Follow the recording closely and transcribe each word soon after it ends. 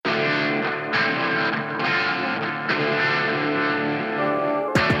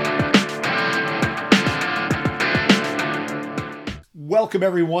Welcome,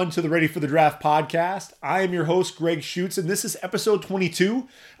 everyone, to the Ready for the Draft podcast. I am your host, Greg Schutz, and this is episode 22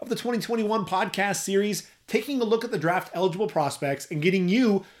 of the 2021 podcast series, taking a look at the draft-eligible prospects and getting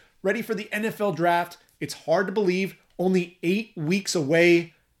you ready for the NFL draft. It's hard to believe, only 8 weeks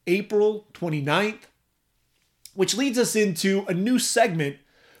away, April 29th, which leads us into a new segment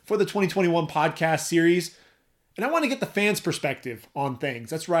for the 2021 podcast series. And I want to get the fans' perspective on things.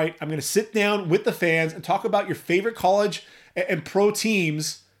 That's right. I'm going to sit down with the fans and talk about your favorite college and pro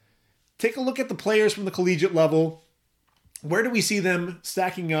teams. Take a look at the players from the collegiate level. Where do we see them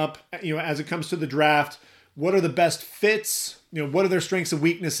stacking up, as it comes to the draft? What are the best fits? What are their strengths and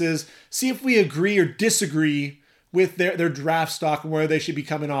weaknesses? See if we agree or disagree with their draft stock and where they should be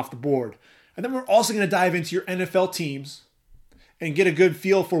coming off the board. And then we're also going to dive into your NFL teams and get a good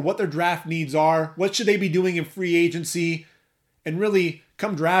feel for what their draft needs are. What should they be doing in free agency? And really,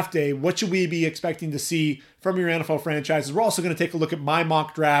 come draft day, what should we be expecting to see from your NFL franchises? We're also going to take a look at my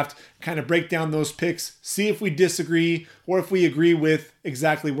mock draft, kind of break down those picks, see if we disagree or if we agree with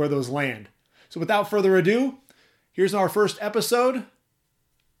exactly where those land. So without further ado, here's our first episode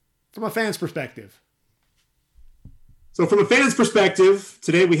from a fan's perspective. So from a fan's perspective,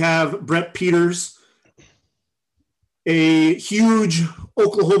 today we have Brett Peters, a huge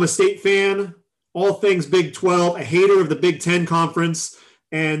Oklahoma State fan, all things Big 12, a hater of the Big 10 conference,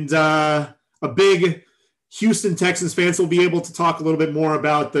 and a big Houston Texans fan. So we'll be able to talk a little bit more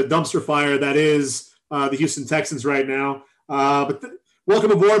about the dumpster fire that is the Houston Texans right now.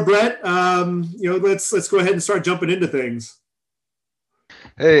 Welcome aboard, Brett. Let's go ahead and start jumping into things.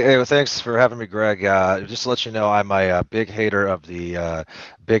 Hey, well, thanks for having me, Greg. Just to let you know, I'm a big hater of the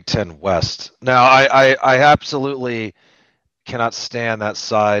Big Ten West. Now, I absolutely cannot stand that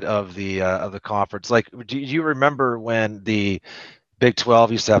side of the conference. Like, do you remember when the Big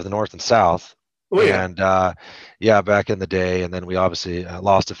 12 used to have the North and South? Oh, yeah. And back in the day, and then we obviously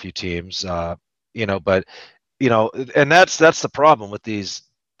lost a few teams. And that's the problem with these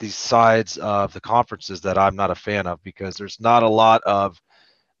sides of the conferences that I'm not a fan of, because there's not a lot of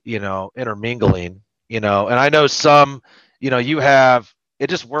intermingling, and I know some, it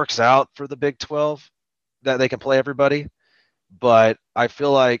just works out for the Big 12 that they can play everybody. But I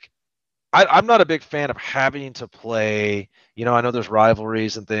feel like I'm not a big fan of having to play, I know there's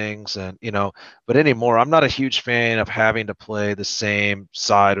rivalries and things and, but anymore, I'm not a huge fan of having to play the same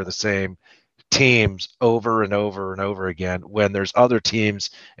side or the same teams over and over and over again when there's other teams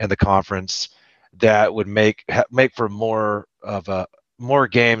in the conference that would make for more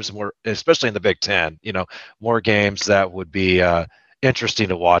games, especially in the Big Ten, more games that would be interesting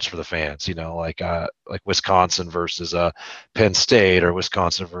to watch for the fans, like Wisconsin versus Penn State, or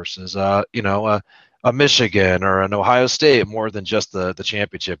Wisconsin versus a Michigan or an Ohio State, more than just the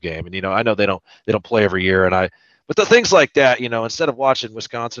championship game. And I know they don't play every year, but the things like that, instead of watching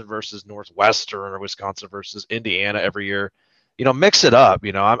Wisconsin versus Northwestern or Wisconsin versus Indiana every year, mix it up.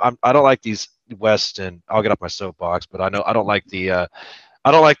 I don't like these West, and I'll get off my soapbox, but I don't like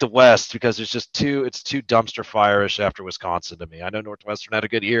the West because it's too dumpster fire-ish after Wisconsin to me. I know Northwestern had a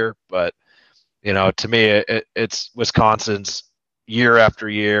good year, but to me it's Wisconsin's year after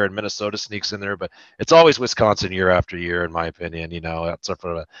year, and Minnesota sneaks in there, but it's always Wisconsin year after year, in my opinion. Except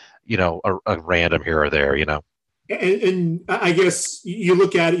for a random here or there. And I guess you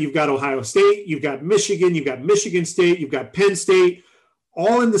look at it, you've got Ohio State, you've got Michigan, you've got Michigan State, you've got Penn State,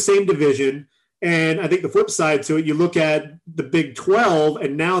 all in the same division. And I think the flip side to it, you look at the Big 12,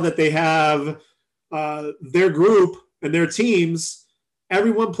 and now that they have their group and their teams,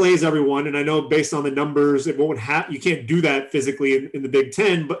 everyone plays everyone. And I know based on the numbers, you can't do that physically in the Big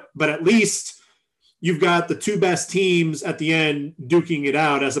 10, but at least you've got the two best teams at the end duking it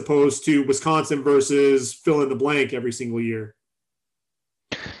out, as opposed to Wisconsin versus fill in the blank every single year.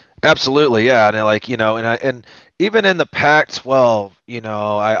 Absolutely, yeah, and even in the Pac-12,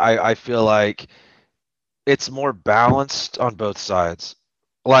 I feel like it's more balanced on both sides.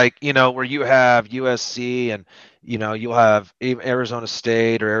 Like, where you have USC and you'll have Arizona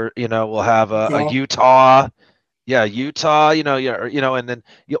State, or we'll have a Utah. Yeah, Utah, and then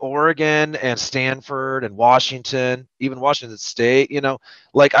Oregon and Stanford and Washington, even Washington State,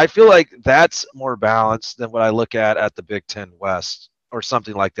 I feel like that's more balanced than what I look at the Big Ten West or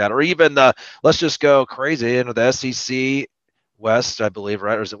something like that. Or even let's just go crazy, the SEC West, I believe,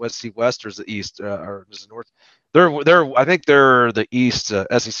 right? Or is it SEC West, or is it East, or is it North? I think they're the East,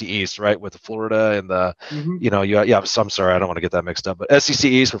 SEC East, right, with the Florida and the, I'm sorry, I don't want to get that mixed up, but SEC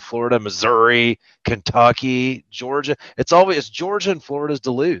East with Florida, Missouri, Kentucky, Georgia. It's Georgia and Florida's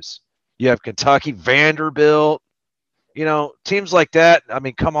to lose. You have Kentucky, Vanderbilt, teams like that. I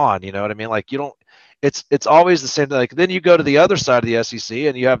mean, come on, you know what I mean? Like, you don't, it's always the same thing. Like then you go to the other side of the SEC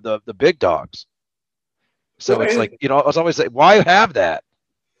and you have the big dogs. So Well, it's and like, I was always like, why have that?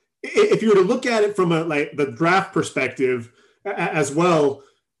 if you were to look at it from a like the draft perspective as well,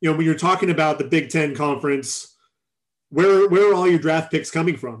 when you're talking about the Big Ten conference, where are all your draft picks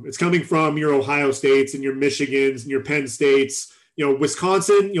coming from? It's coming from your Ohio States and your Michigans and your Penn States.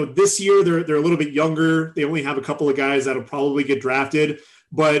 Wisconsin, this year they're a little bit younger. They only have a couple of guys that'll probably get drafted.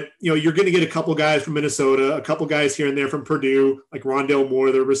 But, you're going to get a couple guys from Minnesota, a couple guys here and there from Purdue, like Rondale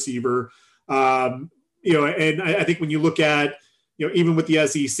Moore, their receiver. And I think when you look at, even with the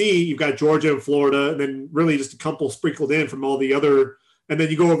SEC, you've got Georgia and Florida, and then really just a couple sprinkled in from all the other. And then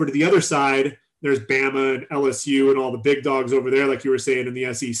you go over to the other side, there's Bama and LSU and all the big dogs over there, like you were saying in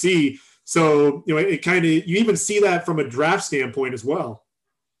the SEC. So, it kind of, you even see that from a draft standpoint as well.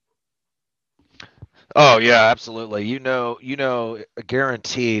 Oh yeah, absolutely.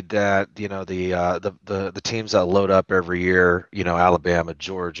 Guaranteed that the teams that load up every year, Alabama,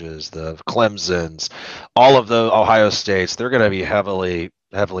 Georgia's, the Clemson's, all of the Ohio States, they're going to be heavily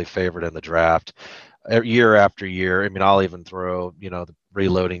favored in the draft year after year. I mean, I'll even throw the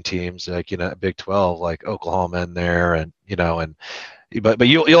reloading teams like Big 12, like Oklahoma in there, and but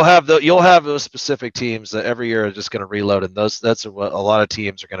you'll have those specific teams that every year are just going to reload, and that's what a lot of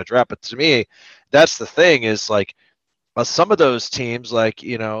teams are going to draft. But to me, that's the thing is like some of those teams, like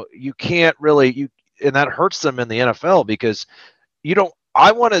you can't really and that hurts them in the NFL because you don't.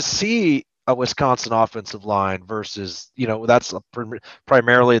 I want to see a Wisconsin offensive line versus that's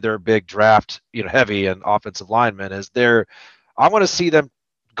primarily their big draft heavy and offensive linemen is their. I want to see them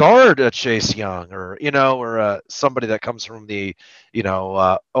guard a Chase Young or somebody that comes from the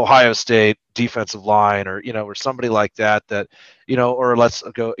Ohio State defensive line or somebody like that or let's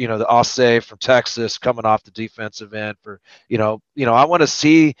go the Osei from Texas coming off the defensive end for I want to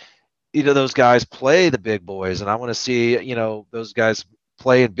see those guys play the big boys, and I want to see those guys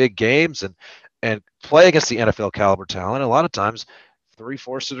play in big games and play against the NFL caliber talent. A lot of times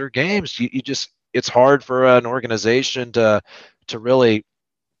 3/4 of their games you just it's hard for an organization to really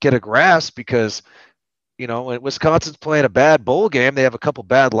get a grasp because when Wisconsin's playing a bad bowl game, they have a couple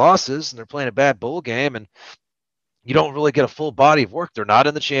bad losses and they're playing a bad bowl game and you don't really get a full body of work. They're not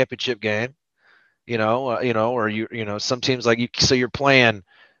in the championship game, or some teams like you, so you're playing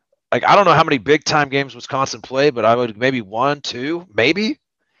like, I don't know how many big time games Wisconsin play, but I would maybe 1, 2, maybe.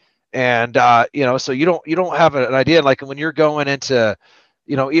 And, so you don't have an idea. Like when you're going into,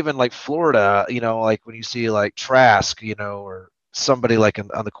 even like Florida, like when you see like Trask, or somebody like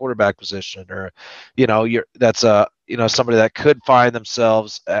on the quarterback position or that's somebody that could find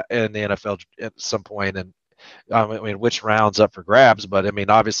themselves in the NFL at some point. And I mean which round's up for grabs, but I mean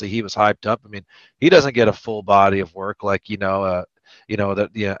obviously he was hyped up. I mean he doesn't get a full body of work like the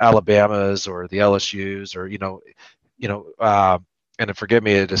Alabamas or the LSU's or and forgive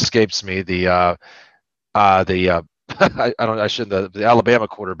me, it escapes me the I shouldn't the Alabama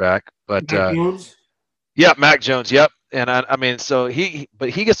quarterback, but yeah, Mac Jones, yep. And I mean, so he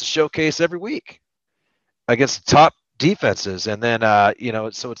gets to showcase every week against top defenses, and then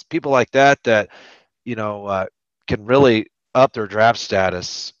so it's people like that can really up their draft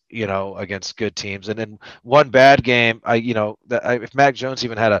status, against good teams. And then one bad game, if Mac Jones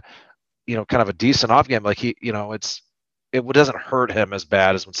even had a, kind of a decent off game, like it doesn't hurt him as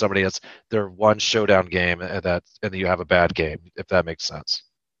bad as when somebody has their one showdown game and then you have a bad game, if that makes sense.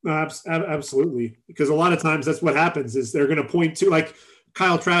 No, absolutely. Because a lot of times that's what happens is they're going to point to like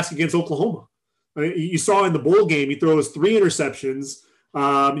Kyle Trask against Oklahoma. I mean, you saw in the bowl game, he throws 3 interceptions,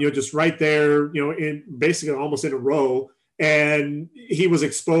 just right there, in basically almost in a row. And he was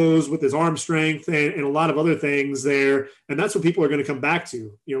exposed with his arm strength and a lot of other things there. And that's what people are going to come back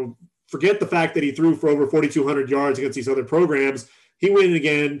to. Forget the fact that he threw for over 4,200 yards against these other programs. He went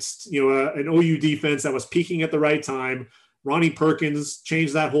against, an OU defense that was peaking at the right time. Ronnie Perkins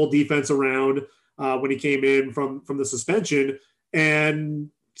changed that whole defense around when he came in from the suspension.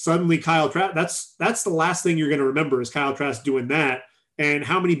 And suddenly Kyle Trask, that's the last thing you're going to remember is Kyle Trask doing that. And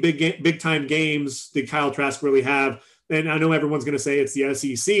how many big time games did Kyle Trask really have? And I know everyone's going to say it's the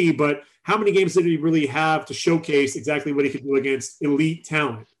SEC, but how many games did he really have to showcase exactly what he could do against elite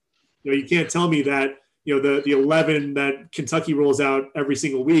talent? You can't tell me that, the 11 that Kentucky rolls out every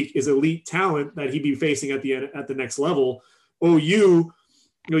single week is elite talent that he'd be facing at the next level. OU,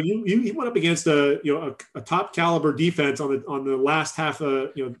 he went up against a top caliber defense on the last half of,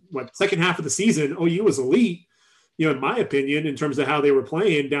 second half of the season. OU was elite, in my opinion, in terms of how they were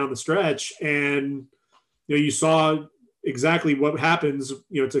playing down the stretch. And, you saw exactly what happens,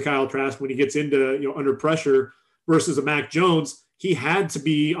 to Kyle Trask when he gets into, under pressure versus a Mac Jones. he had to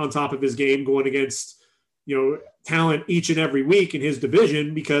be on top of his game going against, talent each and every week in his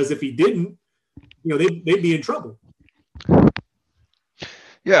division, because if he didn't, they'd be in trouble.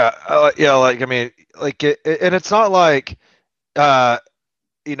 Yeah, yeah. Like I mean, like and it's not like,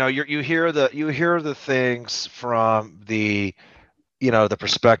 you hear the things from the the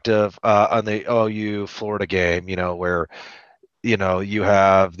perspective on the OU Florida game, where you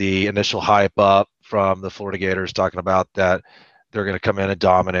have the initial hype up from the Florida Gators talking about that they're going to come in and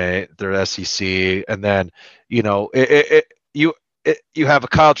dominate their SEC, and then you have a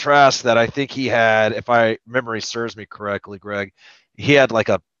Kyle Trask that I think he had, if I memory serves me correctly, Greg, he had like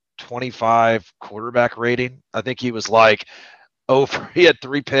a 25 quarterback rating. I think he was like over. He had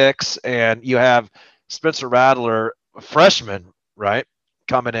 3 picks, and you have Spencer Rattler, a freshman, right,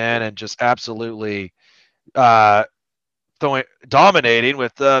 coming in and just absolutely dominating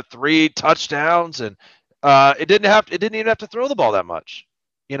with 3 touchdowns, and it didn't even have to throw the ball that much,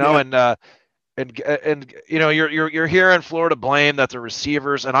 yeah. And you're hearing Florida blame that the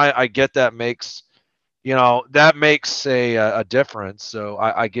receivers, and I get that makes a difference. So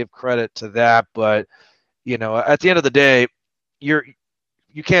I give credit to that, but at the end of the day, you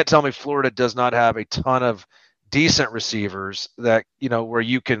can't tell me Florida does not have a ton of decent receivers that where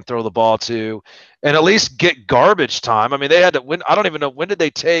you can throw the ball to and at least get garbage time. I mean, they had to win. I don't even know, when did they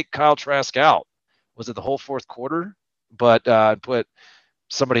take Kyle Trask out? Was it the whole fourth quarter? But put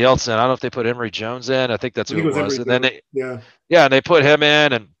somebody else in. I don't know if they put Emory Jones in. I think that's who it was. And then and they put him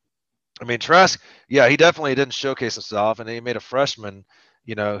in. And I mean, Trask, yeah, he definitely didn't showcase himself, and he made a freshman,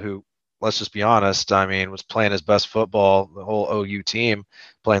 who, let's just be honest, I mean, was playing his best football, the whole OU team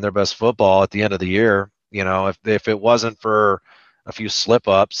playing their best football at the end of the year. If it wasn't for a few slip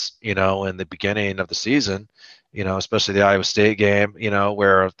ups, in the beginning of the season, especially the Iowa State game,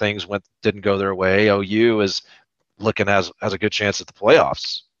 where things didn't go their way, OU is looking has a good chance at the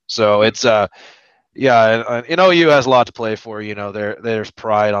playoffs. So it's yeah, and OU has a lot to play for. There's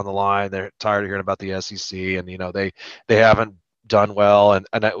pride on the line. They're tired of hearing about the SEC, and they haven't done well, and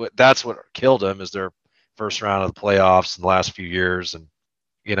that's what killed them, is their first round of the playoffs in the last few years, and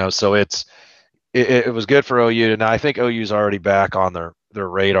so it was good for OU, and I think OU's already back on their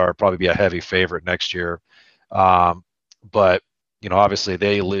radar, probably be a heavy favorite next year. But obviously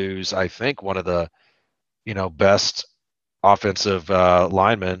they lose, I think, one of the best offensive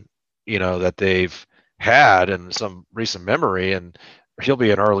linemen that they've had in some recent memory, and he'll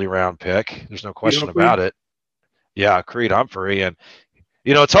be an early round pick. There's no question about it. Yeah, Creed Humphrey, and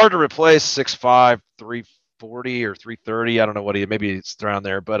it's hard to replace 6'5", 340 or 330. I don't know what maybe it's around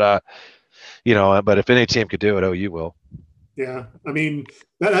there, but but if any team could do it, OU will. Yeah, I mean,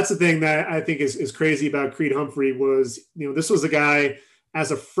 that's the thing that I think is crazy about Creed Humphrey was, this was a guy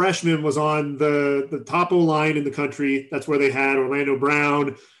as a freshman was on the top O-line in the country. That's where they had Orlando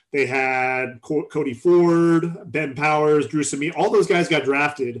Brown, they had Cody Ford, Ben Powers, Drew Samia. All those guys got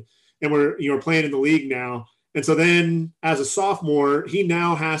drafted and were playing in the league now. And so then as a sophomore, he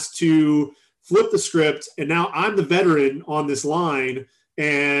now has to flip the script, and now I'm the veteran on this line,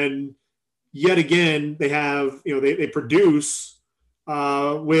 and yet again, they have, they produce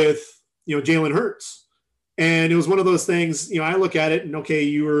with, Jalen Hurts. And it was one of those things, I look at it and, okay,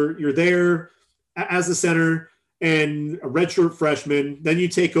 you're there as the center and a redshirt freshman. Then you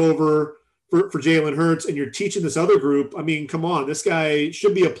take over for Jalen Hurts, and you're teaching this other group. I mean, come on, this guy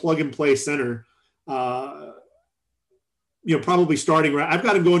should be a plug and play center. Probably starting right. I've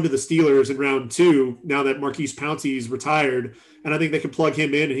got him going to the Steelers in round 2 now that Marquise Pouncey's retired, and I think they can plug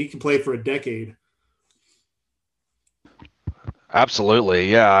him in and he can play for a decade.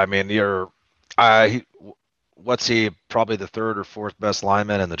 Absolutely, yeah. I mean, what's he, probably the 3rd or 4th best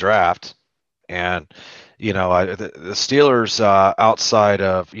lineman in the draft, and the Steelers outside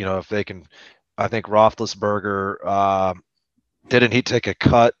of if they can, I think Roethlisberger didn't he take a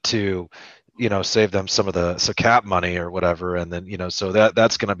cut to save them some of the cap money or whatever. And then, so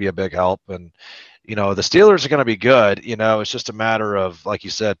that's going to be a big help. And, the Steelers are going to be good. It's just a matter of, like you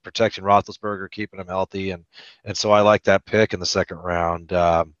said, protecting Roethlisberger, keeping him healthy. And so I like that pick in the 2nd round.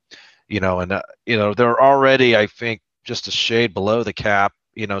 They're already, I think, just a shade below the cap,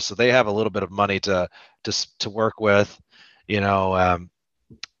 so they have a little bit of money to work with,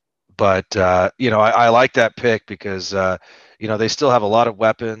 but I like that pick because, they still have a lot of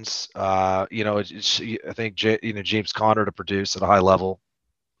weapons. I think James Conner to produce at a high level,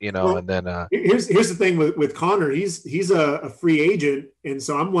 and then here's the thing with Conner. He's a free agent, and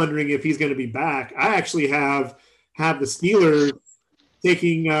so I'm wondering if he's going to be back. I actually have the Steelers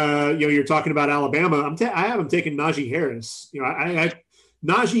taking. You're talking about Alabama. I have them taking Najee Harris.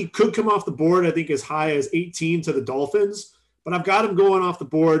 Najee could come off the board, I think, as high as 18 to the Dolphins. but I've got him going off the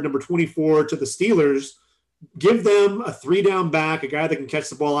board, number 24, to the Steelers. Give them a 3-down back, a guy that can catch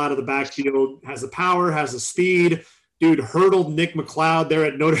the ball out of the backfield, has the power, has the speed. Dude hurdled Nick McLeod there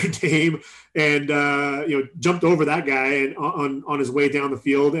at Notre Dame and jumped over that guy and on his way down the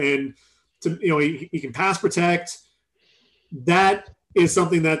field. And he can pass protect. That is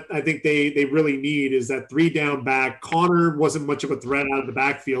something that I think they really need, is that 3-down back. Connor wasn't much of a threat out of the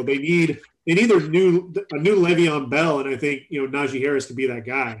backfield. They need a new Le'Veon Bell, and I think Najee Harris could be that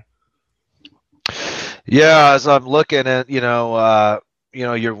guy. Yeah, as I'm looking at,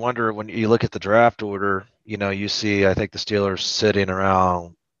 you're wondering when you look at the draft order, you see, I think the Steelers sitting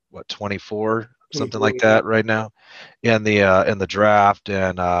around 24, something like that right now in the draft.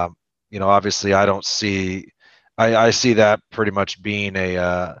 And, obviously I don't see, I see that pretty much being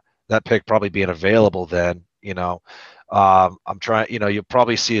that pick probably being available then, I'm trying, you'll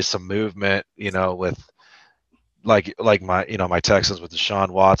probably see some movement, with like my Texans with Deshaun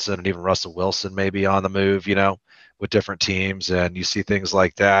Watson and even Russell Wilson maybe on the move, with different teams, and you see things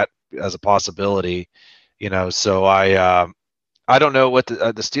like that as a possibility, So I don't know what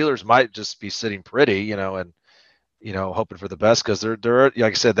the Steelers might just be sitting pretty, and hoping for the best, because they're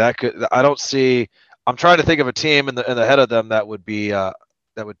like I said, I don't see. I'm trying to think of a team in the head of them that would be that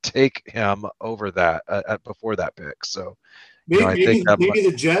would take him over that before that pick. So. Maybe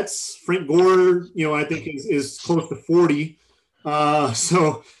the Jets. Frank Gore, I think is close to 40.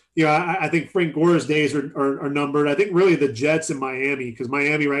 I think Frank Gore's days are numbered. I think really the Jets and Miami, because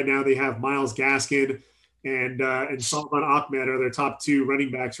Miami right now they have Myles Gaskin and Salman Ahmed are their top 2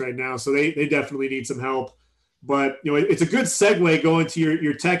 running backs right now. So they definitely need some help. But it's a good segue going to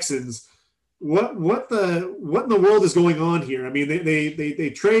your Texans. What in the world is going on here? I mean, they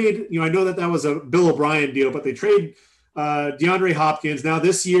trade. I know that was a Bill O'Brien deal, but they trade DeAndre Hopkins. Now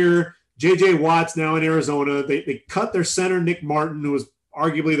this year, J.J. Watt's now in Arizona. They cut their center, Nick Martin, who was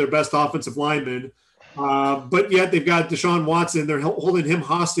arguably their best offensive lineman. But yet they've got Deshaun Watson. They're holding him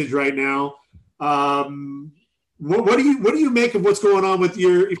hostage right now. What do you make of what's going on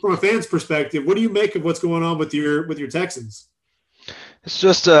from a fan's perspective? What do you make of what's going on with your Texans? It's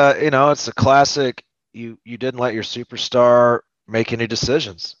just it's a classic. You didn't let your superstar make any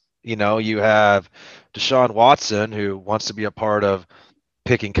decisions. You have Deshaun Watson, who wants to be a part of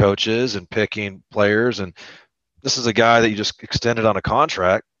picking coaches and picking players. And this is a guy that you just extended on a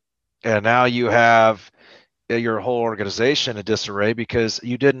contract. And now you have your whole organization in disarray because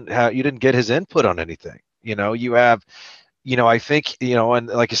you didn't get his input on anything. You have, I think, and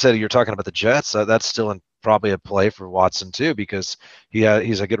like you said, you're talking about the Jets. That's still probably a play for Watson too, because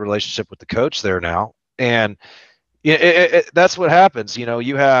he's a good relationship with the coach there now. And that's what happens.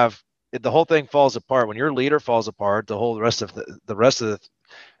 You have the whole thing falls apart when your leader falls apart. The rest of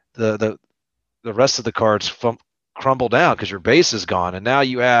the cards crumble down because your base is gone, and now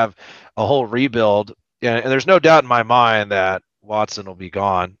you have a whole rebuild. And there's no doubt in my mind that Watson will be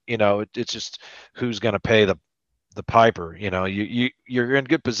gone. It's just who's going to pay the piper. You're in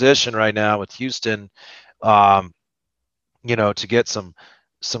good position right now with Houston, to get some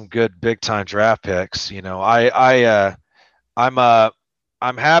good big time draft picks.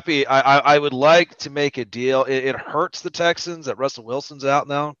 I'm happy. I would like to make a deal. It hurts the Texans that Russell Wilson's out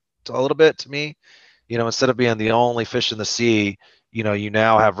now a little bit to me. Instead of being the only fish in the sea, you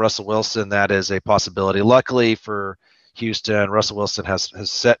now have Russell Wilson. That is a possibility. Luckily for Houston, Russell Wilson has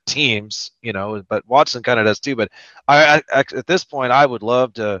set teams, but Watson kind of does too. But I at this point, I would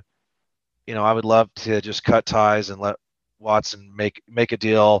love to just cut ties and let Watson make a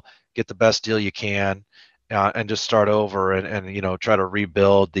deal, get the best deal you can, and just start over and try to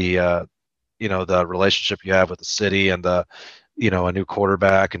rebuild the the relationship you have with the city and a new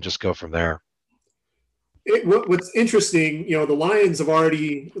quarterback, and just go from there. What's interesting, the Lions and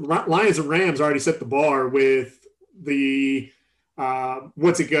Rams already set the bar with the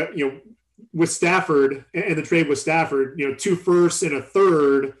with Stafford and the trade with Stafford, 2 firsts and a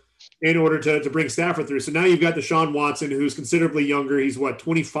third in order to bring Stafford through. So now you've got Deshaun Watson, who's considerably younger. He's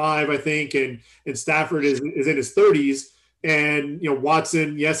 25, I think, and Stafford is in his 30s. And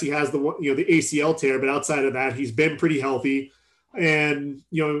Watson, yes, he has the ACL tear, but outside of that, he's been pretty healthy. And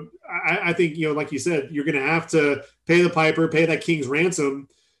I think like you said, you're going to have to pay the piper, pay that king's ransom,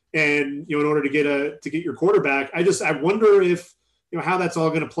 and in order to get your quarterback. I wonder if how that's all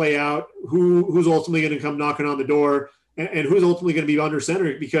going to play out. Who's ultimately going to come knocking on the door, and who's ultimately going to be under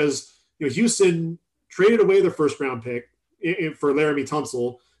center, because Houston traded away their first round pick for Laramie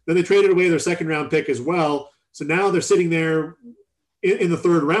Tunsil. Then they traded away their second round pick as well. So now they're sitting there in the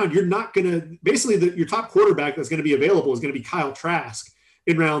third round. You're not going to basically your top quarterback that's going to be available is going to be Kyle Trask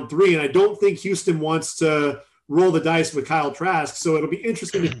in round 3. And I don't think Houston wants to roll the dice with Kyle Trask. So it'll be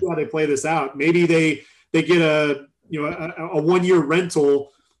interesting to see how they play this out. Maybe they get a 1 year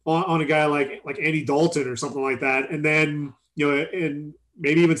rental on a guy like Andy Dalton or something like that, and then and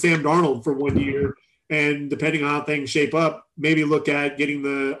maybe even Sam Darnold for 1 year. And depending on how things shape up, maybe look at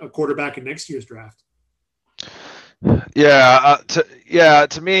getting a quarterback in next year's draft. Yeah,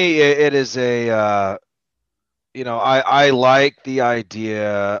 to me, it is a I like the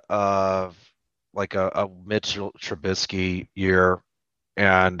idea of like a Mitchell Trubisky year,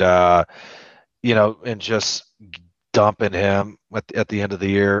 and and just dumping him at the end of the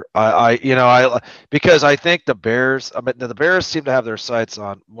year. Because I think the Bears. I mean, the Bears seem to have their sights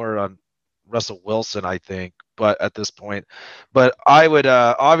more on Russell Wilson, I think, but at this point, but I would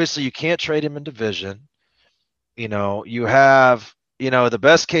obviously you can't trade him in division. You have the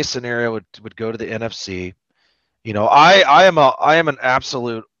best case scenario would go to the NFC. I am an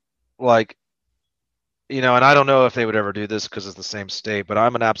absolute like and I don't know if they would ever do this because it's the same state, but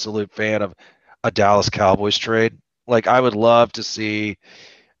I'm an absolute fan of a Dallas Cowboys trade. Like I would love to see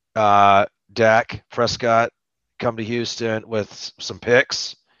Dak Prescott come to Houston with some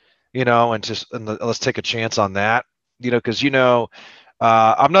picks, and let's take a chance on that, because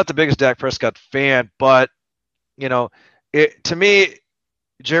I'm not the biggest Dak Prescott fan, but to me,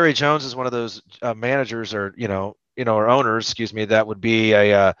 Jerry Jones is one of those managers or owners, excuse me, that would be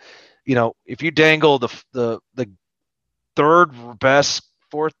if you dangle the third best,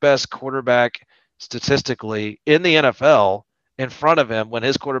 fourth best quarterback statistically in the NFL in front of him when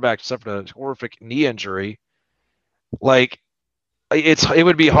his quarterback suffered a horrific knee injury, like it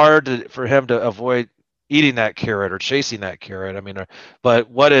would be hard for him to avoid eating that carrot or chasing that carrot. I mean, but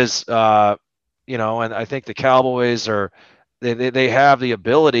what is and I think the Cowboys they have the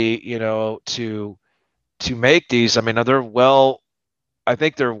ability, to make these. I mean, I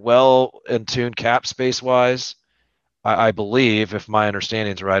think they're well in tune cap space wise. I believe, if my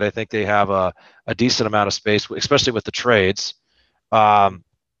understanding is right, I think they have a decent amount of space, especially with the trades.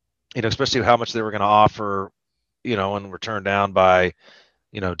 Especially how much they were going to offer, and were turned down by,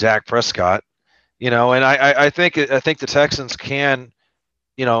 Dak Prescott. And I think the Texans can,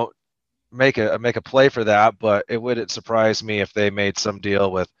 make a play for that, but it wouldn't surprise me if they made some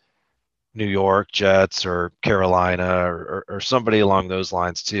deal with New York Jets or Carolina or somebody along those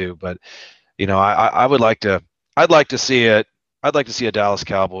lines too. But I'd like to see it. I'd like to see a Dallas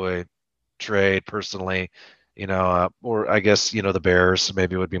Cowboy trade personally, or I guess the Bears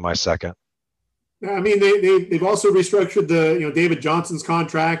maybe would be my second. I mean, they've also restructured the David Johnson's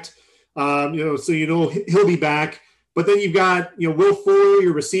contract, so he'll be back. But then you've got Will Fuller,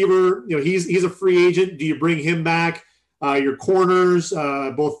 your receiver. He's a free agent. Do you bring him back? Your corners,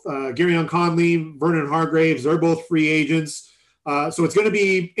 both Garyon Conley, Vernon Hargraves, they're both free agents. So it's going to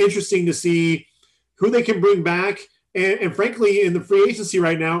be interesting to see who they can bring back. And frankly, in the free agency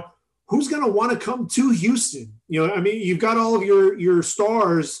right now, who's going to want to come to Houston? You've got all of your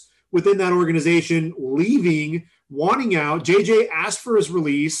stars within that organization leaving, wanting out. JJ asked for his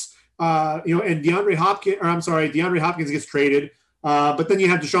release, and DeAndre Hopkins gets traded. But then you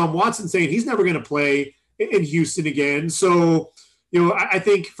have Deshaun Watson saying he's never going to play in Houston again. So, I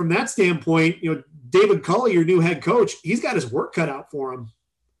think from that standpoint, David Culley, your new head coach, he's got his work cut out for him.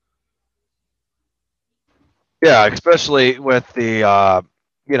 Yeah, especially with the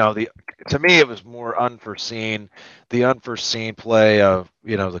to me it was more unforeseen, the unforeseen play of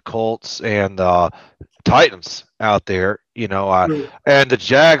the Colts and the Titans out there, and the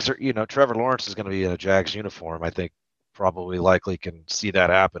Jags are Trevor Lawrence is going to be in a Jags uniform. I think probably likely can see that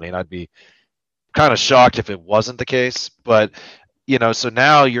happening. I'd be kind of shocked if it wasn't the case, but so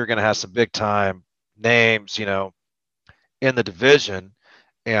now you're going to have some big time names in the division,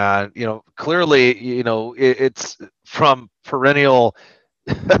 and clearly it's from perennial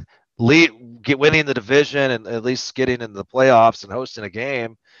winning the division and at least getting into the playoffs and hosting a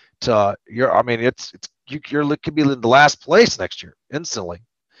game to you could be in the last place next year instantly.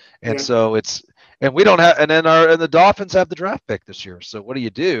 And so and we don't have, and the Dolphins have the draft pick this year. So what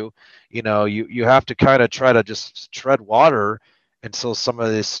do? You have to kind of try to just tread water until some of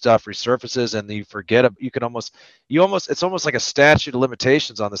this stuff resurfaces, and you forget. It's almost like a statute of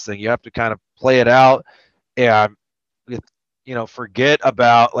limitations on this thing. You have to kind of play it out, and forget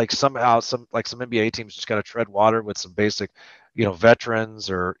about some NBA teams just got to tread water with some basic, veterans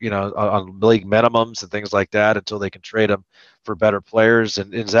or on league minimums and things like that until they can trade them for better players.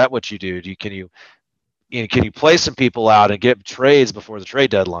 And is that what you do? Can you play some people out and get trades before the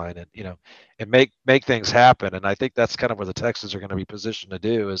trade deadline and make things happen? And I think that's kind of where the Texans are going to be positioned to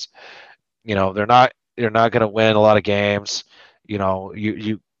do is, they're not going to win a lot of games. You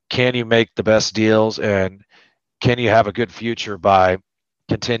make the best deals, and can you have a good future by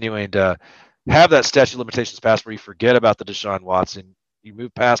continuing to have that statute of limitations pass where you forget about the Deshaun Watson, you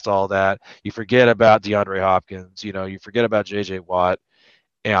move past all that, you forget about DeAndre Hopkins, you forget about JJ Watt,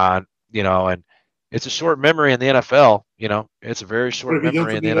 and and it's a short memory in the NFL. It's a very What short have you done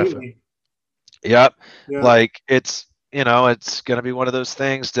memory for in the me NFL. lately? Yep. Yeah. Like it's going to be one of those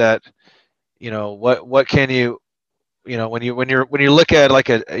things that, what can you, when you look at like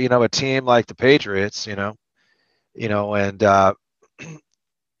a team like the Patriots, and I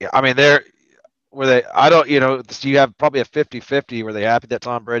mean, where they, I don't, you have probably a 50-50. Were they happy that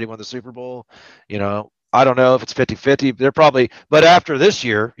Tom Brady won the Super Bowl? I don't know if it's 50-50. They're probably, but after this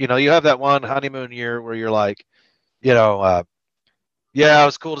year, you have that one honeymoon year where you're like, yeah, it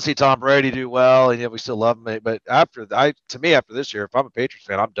was cool to see Tom Brady do well, and we still love him. But after this year, if I'm a Patriots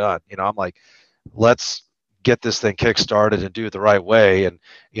fan, I'm done. I'm like, let's get this thing kick started and do it the right way. And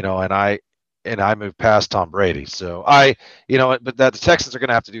I move past Tom Brady. So but that the Texans are going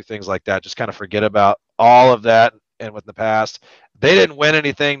to have to do things like that. Just kind of forget about all of that. And with the past, they didn't win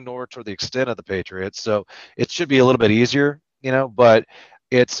anything, nor to the extent of the Patriots. So it should be a little bit easier, but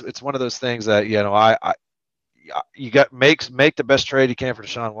it's one of those things that, you got make the best trade you can for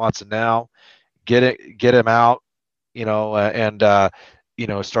Deshaun Watson now, get him out, and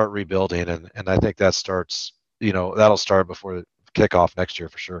start rebuilding. And I think that starts, that'll start before the kickoff next year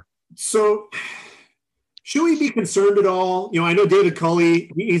for sure. So should we be concerned at all? I know David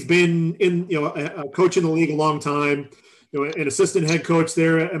Culley, he's been a coach in the league a long time, an assistant head coach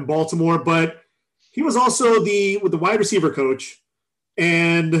there in Baltimore, but he was also the wide receiver coach.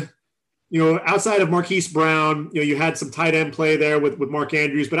 And, outside of Marquise Brown, you had some tight end play there with Mark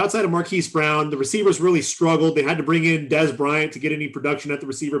Andrews, but outside of Marquise Brown, the receivers really struggled. They had to bring in Dez Bryant to get any production at the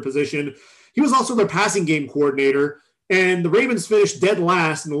receiver position. He was also their passing game coordinator, and the Ravens finished dead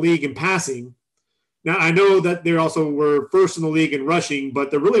last in the league in passing. Now, I know that they also were first in the league in rushing,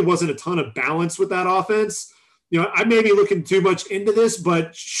 but there really wasn't a ton of balance with that offense. I may be looking too much into this,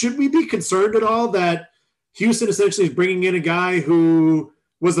 but should we be concerned at all that Houston essentially is bringing in a guy who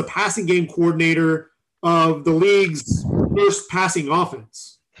was the passing game coordinator of the league's first passing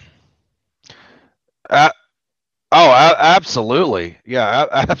offense? Absolutely. Yeah,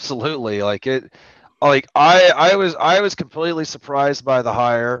 absolutely. Like I was completely surprised by the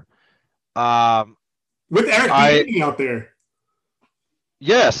hire. With Eric Bieniemy out there.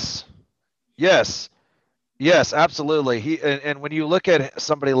 Yes, absolutely. And when you look at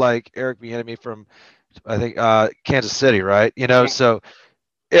somebody like Eric Bieniemy from, I think, Kansas City, right? So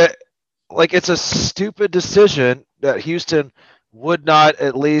it's a stupid decision that Houston would not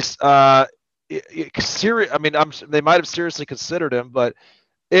at least I mean, they might have seriously considered him, but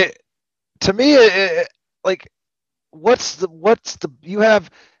to me, what's the you have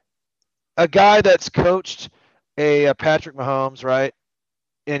a guy that's coached a Patrick Mahomes, right?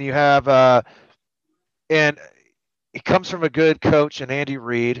 And you have and he comes from a good coach in Andy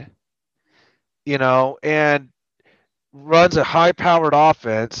Reid, and runs a high-powered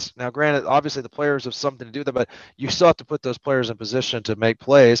offense. Now, granted, obviously the players have something to do with it, but you still have to put those players in position to make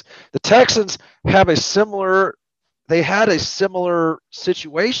plays. The Texans had a similar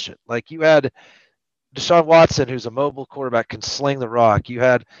situation. Like, you had Deshaun Watson, who's a mobile quarterback, can sling the rock. You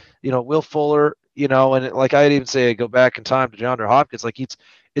had, Will Fuller, and I'd even say go back in time to DeAndre Hopkins. Like,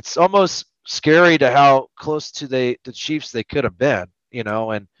 it's almost scary to how close to the Chiefs they could have been,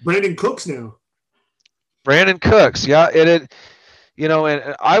 and Brandon Cooks now. Brandon Cooks, yeah, and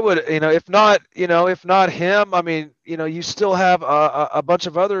I would, if not him, I mean, you still have a bunch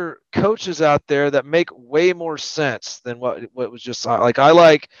of other coaches out there that make way more sense than what was just like. I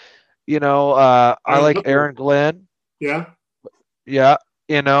like Aaron Glenn. Yeah. Yeah.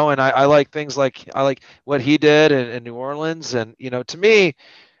 And I like things like, I like what he did in New Orleans. And, to me,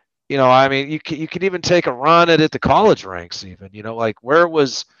 I mean, you could even take a run at the college ranks even, where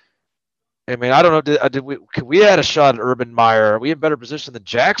was, I mean, I don't know. Could we had a shot at Urban Meyer? Are we in better position than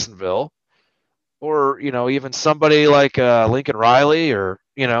Jacksonville, or even somebody like Lincoln Riley, or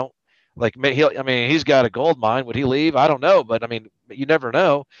he's got a gold mine. Would he leave? I don't know, but I mean, you never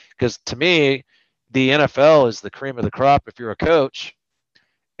know, because to me, the NFL is the cream of the crop if you're a coach,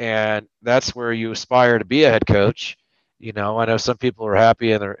 and that's where you aspire to be a head coach. I know some people are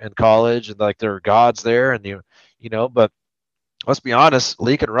happy in college and like they're gods there, and but let's be honest,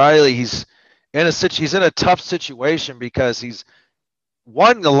 Lincoln Riley, he's in a tough situation because he's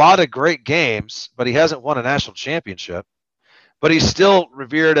won a lot of great games, but he hasn't won a national championship. But he's still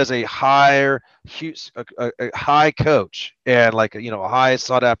revered as a high coach, and a high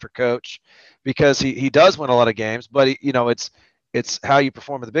sought after coach, because he does win a lot of games. But it's how you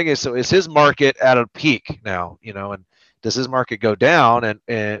perform at the Big East. So is his market at a peak now? And does his market go down?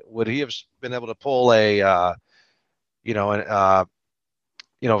 And would he have been able to pull you know, an,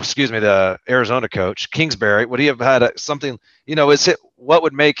 excuse me, the Arizona coach Kingsbury? Would he have had something? What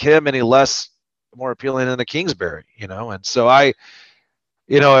would make him any less more appealing than a Kingsbury? And so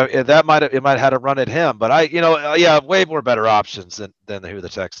that might have had a run at him, but way more better options than who the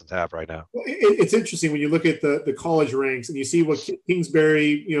Texans have right now. It's interesting when you look at the college ranks and you see what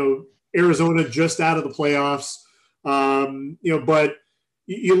Kingsbury, Arizona just out of the playoffs, but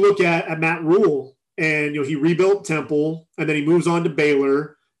you look at Matt Rule and he rebuilt Temple and then he moves on to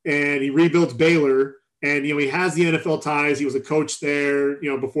Baylor and he rebuilds Baylor and he has the NFL ties. He was a coach there.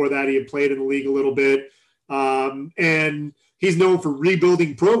 Before that he had played in the league a little bit, and he's known for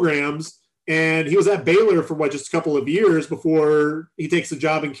rebuilding programs, and he was at Baylor for just a couple of years before he takes a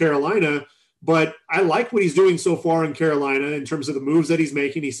job in Carolina. But I like what he's doing so far in Carolina in terms of the moves that he's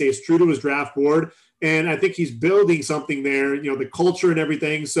making. He stays true to his draft board, and I think he's building something there, the culture and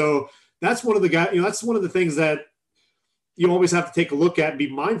everything. So that's one of the guys, that's one of the things that you always have to take a look at and be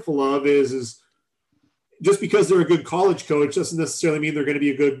mindful of is just because they're a good college coach doesn't necessarily mean they're going to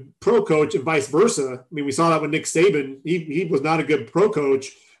be a good pro coach and vice versa. I mean, we saw that with Nick Saban. He was not a good pro coach,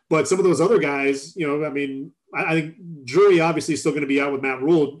 but some of those other guys, I think jury obviously is still going to be out with Matt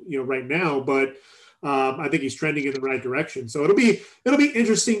Rule, right now, but I think he's trending in the right direction. So it'll be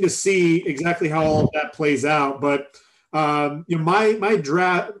interesting to see exactly how all of that plays out. But my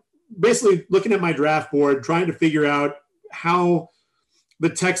draft, basically looking at my draft board, trying to figure out how the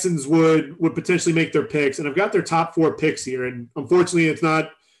Texans would potentially make their picks. And I've got their top 4 picks here. And unfortunately, it's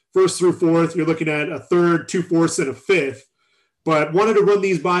not first through fourth. You're looking at a third, 2/4, and a fifth. But wanted to run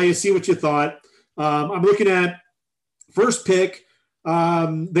these by you, see what you thought. I'm looking at first pick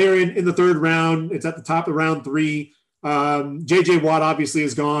there in the third round. It's at the top of round 3. J.J. Watt obviously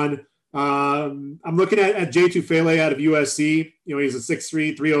is gone. I'm looking at Jay Tufele out of USC. He's a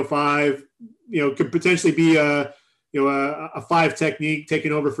 6'3", 305. Could potentially be a 5 technique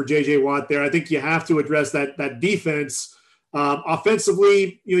taking over for J.J. Watt there. I think you have to address that defense.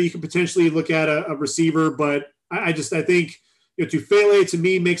 Offensively, you can potentially look at a receiver, but I think Tufele to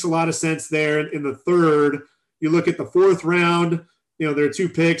me makes a lot of sense there in the third. You look at the fourth round, there are 2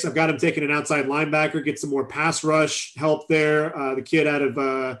 picks. I've got him taking an outside linebacker, get some more pass rush help there. The kid out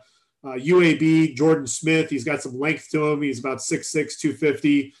of UAB, Jordan Smith, he's got some length to him. He's about 6'6",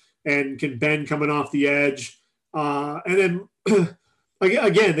 250, and can bend coming off the edge. And then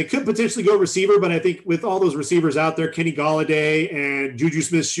again, they could potentially go receiver, but I think with all those receivers out there, Kenny Golladay and Juju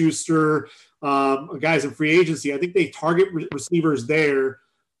Smith-Schuster, guys in free agency, I think they target receivers there.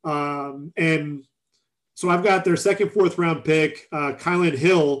 And so I've got their second, fourth round pick, Kylan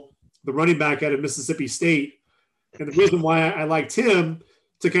Hill, the running back out of Mississippi State. And the reason why I liked him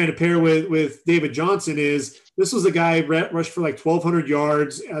to kind of pair with David Johnson is this was a guy rushed for like 1,200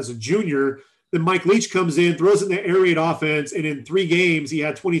 yards as a junior. Then Mike Leach comes in, throws in the air raid offense, and in 3 games, he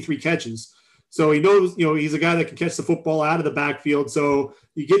had 23 catches. So he knows, he's a guy that can catch the football out of the backfield. So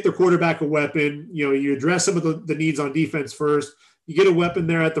you get the quarterback a weapon. You address some of the needs on defense first. You get a weapon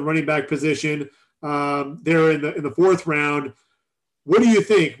there at the running back position there in the fourth round. What do you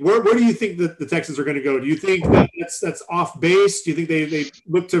think? Where do you think that the Texans are going to go? Do you think that's off base? Do you think they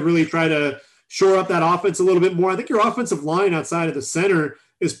look to really try to shore up that offense a little bit more? I think your offensive line outside of the center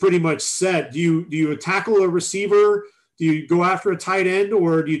is pretty much set. Do you tackle a receiver? Do you go after a tight end,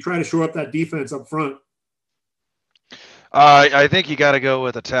 or do you try to shore up that defense up front? I think you got to go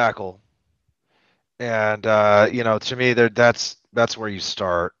with a tackle, and to me, that's where you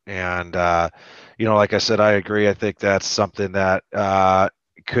start. And like I said, I agree. I think that's something that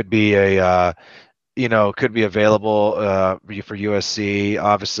could be could be available for USC.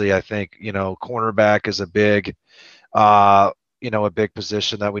 Obviously, I think cornerback is a big a big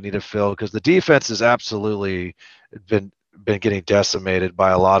position that we need to fill, because the defense has absolutely been getting decimated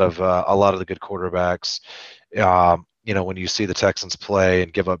by a lot of the good quarterbacks. When you see the Texans play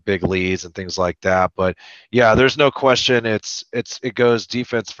and give up big leads and things like that. But yeah, there's no question. It goes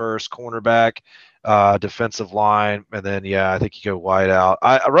defense first, cornerback, defensive line, and then I think you go wide out.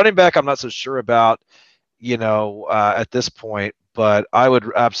 Running back, I'm not so sure about, at this point, but I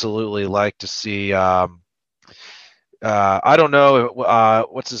would absolutely like to see. I don't know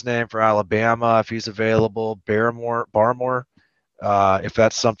what's his name for Alabama, if he's available, Barmore, if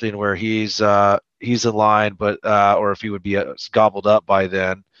that's something where he's in line, but or if he would be gobbled up by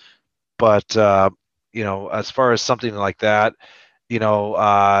then. But as far as something like that,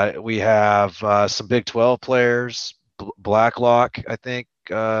 we have some Big 12 players. Blacklock, I think,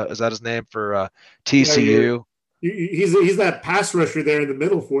 is that his name for TCU? He's that pass rusher there in the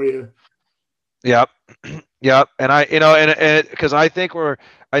middle for you. Yep. Yep. And and because I think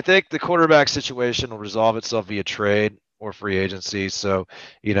the quarterback situation will resolve itself via trade or free agency. So,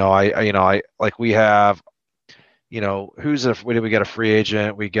 I like we have, what do we got? A free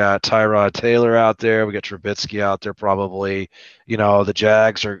agent. We got Tyrod Taylor out there. We got Trubisky out there probably. The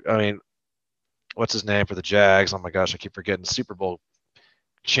Jags are, what's his name for the Jags? Oh my gosh, I keep forgetting. Super Bowl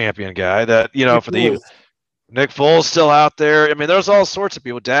champion guy that, Nick for the Foles. Eagles. Nick Foles still out there. I mean, there's all sorts of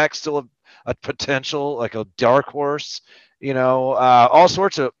people. Dak's still a potential, like a dark horse, all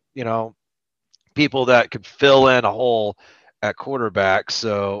sorts of, people that could fill in a hole at quarterback.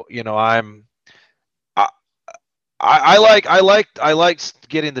 So, I like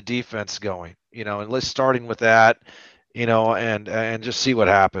getting the defense going, and let's starting with that, and just see what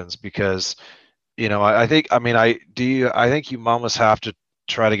happens because, I think, I think you almost have to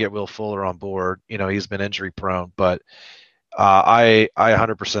try to get Will Fuller on board. He's been injury prone, but I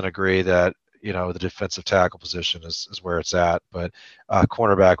 100% agree that, the defensive tackle position is where it's at, but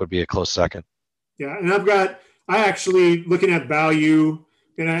cornerback would be a close second. Yeah, and I actually looking at value,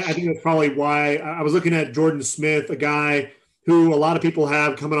 and I think that's probably why I was looking at Jordan Smith, a guy who a lot of people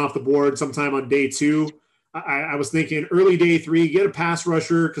have coming off the board sometime on day 2. I was thinking early day 3, get a pass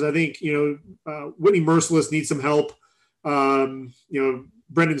rusher because I think Whitney Mercilus needs some help.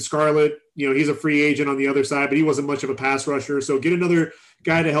 Brendan Scarlett, he's a free agent on the other side, but he wasn't much of a pass rusher. So get another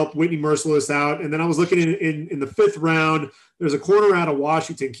guy to help Whitney Mercilus out. And then I was looking in the 5th round. There's a corner out of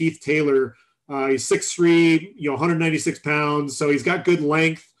Washington, Keith Taylor. He's 6'3", 196 pounds. So he's got good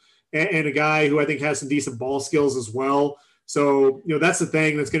length and a guy who I think has some decent ball skills as well. So, that's the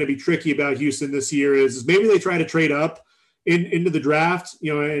thing that's going to be tricky about Houston this year is maybe they try to trade up into the draft,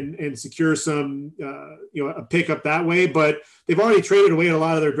 and secure some, a pickup that way. But they've already traded away a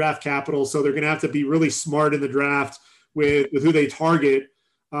lot of their draft capital. So they're going to have to be really smart in the draft with who they target,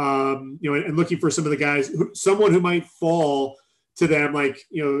 and looking for some of the guys, someone who might fall to them, like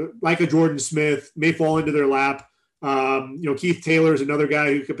a Jordan Smith may fall into their lap. Keith Taylor is another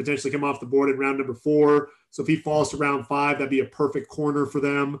guy who could potentially come off the board in round number 4. So if he falls to round 5, that'd be a perfect corner for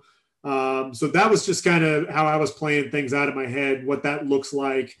them. So that was just kind of how I was playing things out of my head, what that looks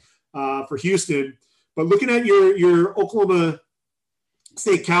like for Houston. But looking at your Oklahoma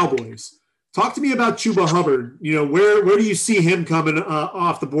State Cowboys, talk to me about Chuba Hubbard. Where do you see him coming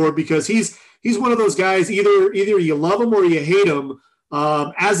off the board? Because he's one of those guys, either you love him or you hate him.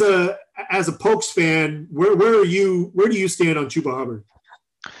 As a Pokes fan, where do you stand on Chuba Hubbard?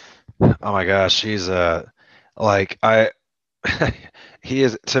 Oh my gosh, he's he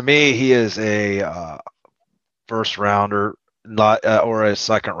is a first rounder, not or a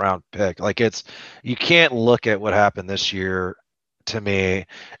second round pick. You can't look at what happened this year to me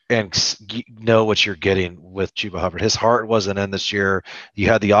and know what you're getting with Chuba Hubbard. His heart wasn't in this year. You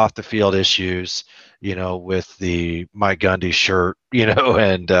had the off the field issues, with the Mike Gundy shirt,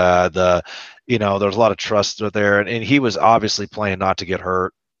 and there's a lot of trust there, and he was obviously playing not to get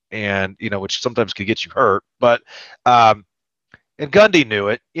hurt, and which sometimes could get you hurt, but and Gundy knew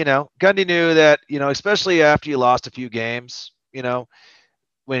it. Gundy knew that, especially after you lost a few games,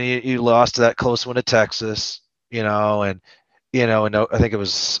 when you lost to that close one to Texas, and I think it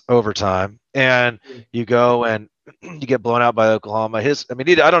was overtime, and you go and you get blown out by Oklahoma.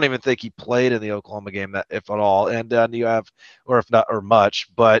 I don't even think he played in the Oklahoma game, that, if at all. And you have, or if not, or much,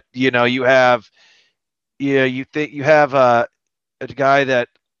 but you have, you think you have a guy that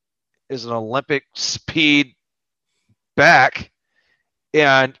is an Olympic speed back,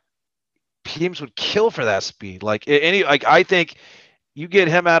 and teams would kill for that speed. I think you get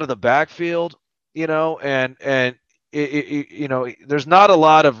him out of the backfield, and there's not a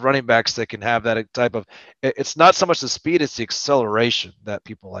lot of running backs that can have that type of. It's not so much the speed; it's the acceleration that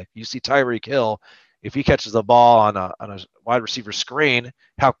people like. You see Tyreek Hill, if he catches the ball on a wide receiver screen,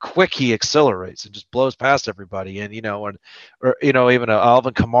 how quick he accelerates and just blows past everybody. And or even a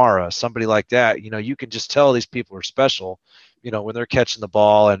Alvin Kamara, somebody like that. You can just tell these people are special. When they're catching the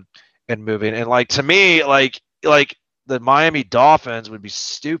ball and moving. And to me, like the Miami Dolphins would be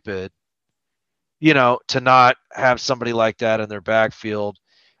stupid, to not have somebody like that in their backfield.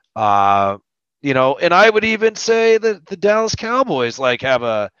 And I would even say that the Dallas Cowboys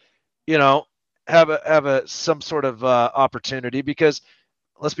have some sort of opportunity, because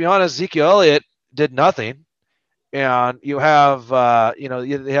let's be honest, Ezekiel Elliott did nothing. And you have,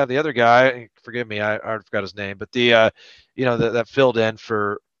 they have the other guy, forgive me, I forgot his name, but that filled in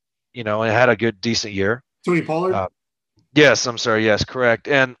for, and had a decent year. Tony Pollard? Yes, I'm sorry. Yes, correct.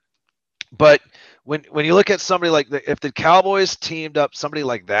 But when you look at somebody like if the Cowboys teamed up somebody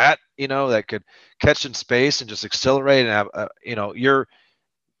like that, that could catch in space and just accelerate and have, you're,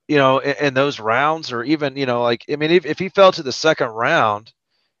 in those rounds, or even, like, I mean, if he fell to the second round,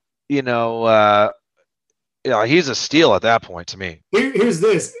 he's a steal at that point to me. Here's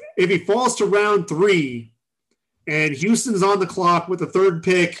this. If he falls to round 3 and Houston's on the clock with the third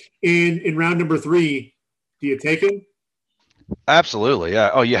pick in round number 3, do you take him? Absolutely.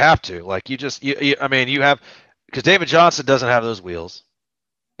 Yeah. Oh, you have to. Like, I mean, you have, because David Johnson doesn't have those wheels.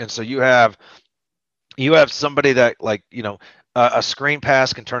 And so you have somebody that, like, a screen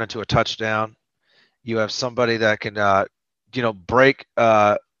pass can turn into a touchdown. You have somebody that can, break,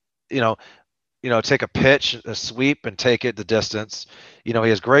 take a pitch, a sweep, and take it the distance. He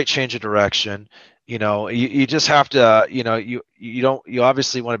has great change of direction. You just have to, you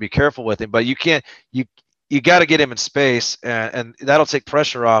obviously want to be careful with him, but you can't, you got to get him in space, and that'll take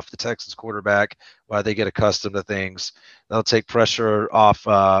pressure off the Texans quarterback while they get accustomed to things. That'll take pressure off,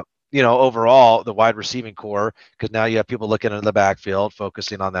 overall the wide receiving core, because now you have people looking into the backfield,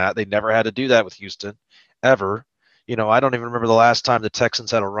 focusing on that. They never had to do that with Houston, ever. I don't even remember the last time the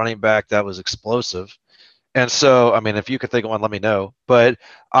Texans had a running back that was explosive. And so, I mean, if you could think of one, let me know. But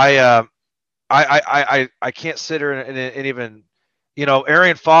I can't sit here and even,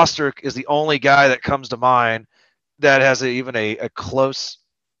 Arian Foster is the only guy that comes to mind that has even a close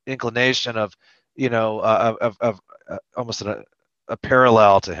inclination of, of almost a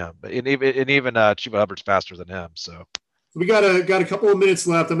parallel to him. And even Chuba Hubbard's faster than him. So we got a couple of minutes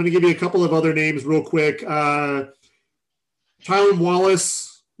left. I'm going to give you a couple of other names real quick. Tylan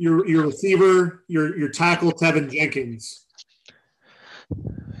Wallace, your receiver, your tackle, Tevin Jenkins.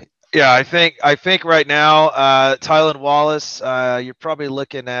 Yeah, I think right now, Tylan Wallace, you're probably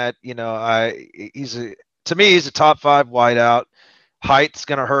looking at, to me, he's a top 5 wideout. Height's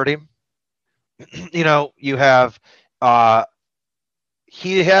going to hurt him. You have,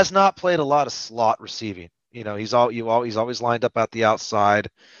 he has not played a lot of slot receiving. He's always lined up at the outside,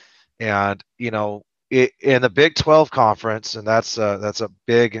 and, in the Big 12 conference, and that's a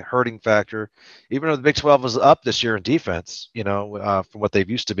big hurting factor. Even though the Big 12 was up this year in defense, from what they've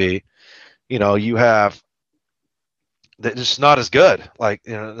used to be, you have that just not as good. Like,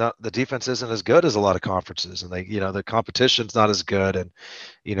 the defense isn't as good as a lot of conferences, and the competition's not as good. And,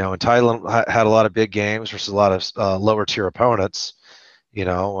 and Tylan had a lot of big games versus a lot of lower tier opponents,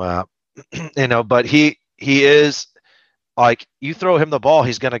 but he is, like, you throw him the ball,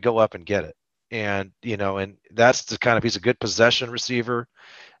 he's going to go up and get it. And, and that's the kind of, he's a good possession receiver.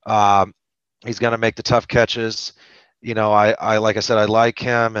 He's going to make the tough catches. I like I said, I like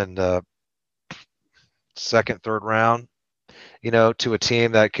him in the second, third round, to a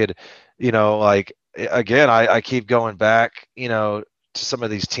team that could, like, again, I keep going back, to some of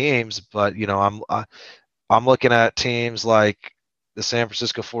these teams, but, I'm looking at teams like the San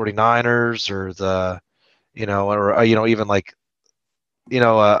Francisco 49ers, or the, even like,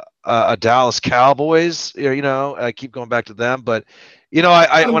 a Dallas Cowboys, I keep going back to them, but when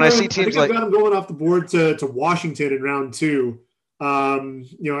I see teams like, I've got them going off the board to Washington in round 2.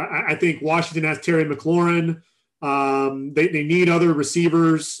 I think Washington has Terry McLaurin. They need other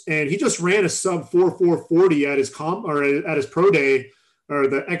receivers, and he just ran a sub 4.40 at his pro day, or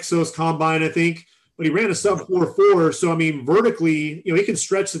the Exos Combine, I think. But he ran a sub 4.4. So I mean, vertically, he can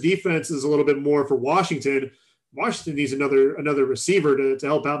stretch the defenses a little bit more for Washington. Washington needs another receiver to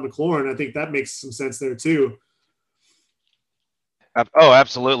help out McLaurin. I think that makes some sense there too. Oh,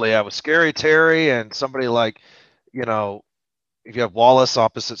 absolutely. Yeah, with Scary Terry and somebody like, if you have Wallace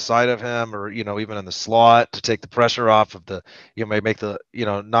opposite side of him, or, even in the slot to take the pressure off of the, may make the,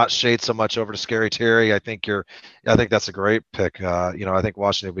 not shade so much over to Scary Terry. I think that's a great pick. I think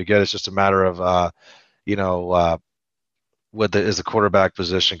Washington would be good. It's just a matter of, is the quarterback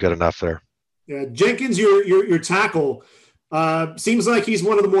position good enough there? Yeah, Jenkins, your tackle, seems like he's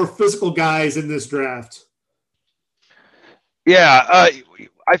one of the more physical guys in this draft. Yeah,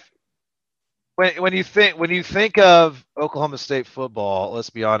 when you think of Oklahoma State football, let's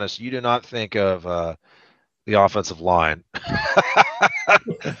be honest, you do not think of the offensive line.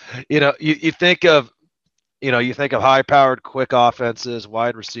 You think of high-powered, quick offenses,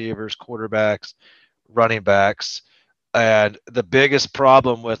 wide receivers, quarterbacks, running backs. And the biggest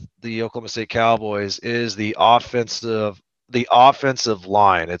problem with the Oklahoma State Cowboys is the offensive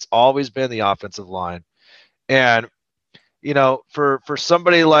line. It's always been the offensive line. And, for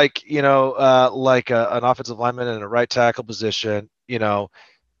somebody like, like an offensive lineman in a right tackle position, he was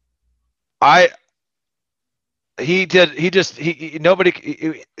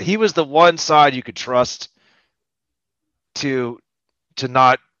the one side you could trust to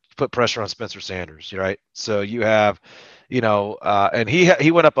not put pressure on Spencer Sanders, right? So you have, and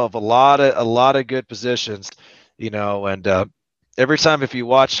he went up of a lot of good positions, and every time if you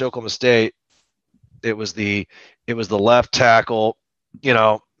watch Oklahoma State, it was the left tackle,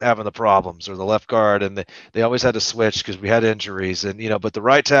 having the problems, or the left guard, and they always had to switch because we had injuries, and but the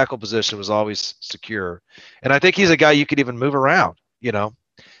right tackle position was always secure, and I think he's a guy you could even move around,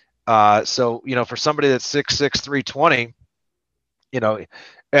 so for somebody that's 6'6", 320,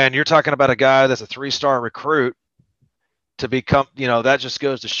 and you're talking about a guy that's a 3-star recruit to become, that just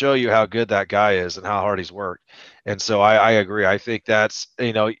goes to show you how good that guy is and how hard he's worked. And so I agree. I think that's,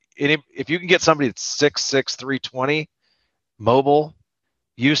 if you can get somebody that's 6'6", 320, mobile,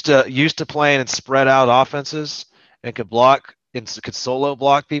 used to playing in spread out offenses, and could block and could solo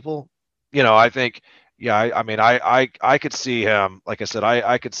block people, I think, I could see him, like I said,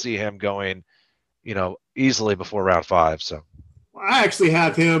 I could see him going, easily before round 5. So I actually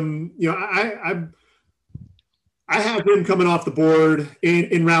have him, I have him coming off the board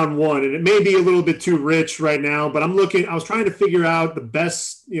in round 1, and it may be a little bit too rich right now, but I was trying to figure out the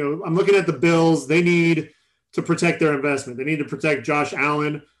best, I'm looking at the Bills. They need to protect their investment. They need to protect Josh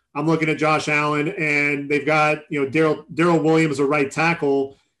Allen. I'm looking at Josh Allen, and they've got, Darrell Williams, a right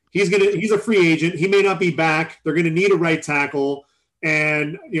tackle. He's a free agent. He may not be back. They're going to need a right tackle.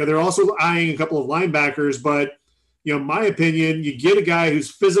 And, they're also eyeing a couple of linebackers, but, in my opinion, you get a guy who's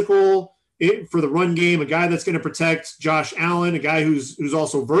physical for the run game, a guy that's going to protect Josh Allen, a guy who's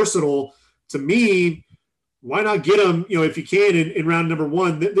also versatile. To me, why not get him, if you can, in round number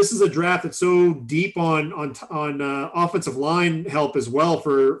 1? This is a draft that's so deep on offensive line help as well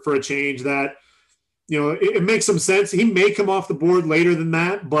for a change that, it makes some sense. He may come off the board later than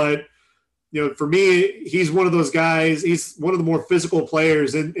that, but, for me, he's one of those guys. He's one of the more physical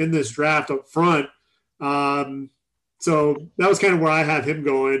players in this draft up front. So that was kind of where I have him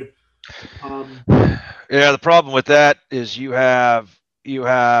going. Yeah, the problem with that is you have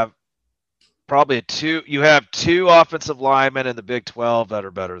probably two offensive linemen in the Big 12 that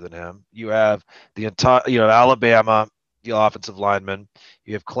are better than him. You have the entire, Alabama, the offensive lineman.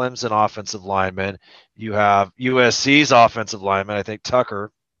 You have Clemson offensive lineman. You have USC's offensive lineman, I think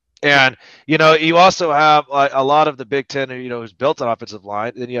Tucker. And, you also have a lot of the Big Ten, who's built on offensive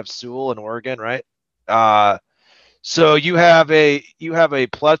line. Then you have Sewell in Oregon, right? So you have a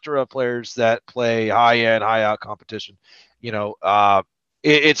plethora of players that play high-end, high-out competition.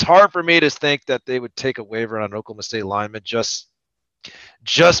 It's hard for me to think that they would take a waiver on Oklahoma State lineman just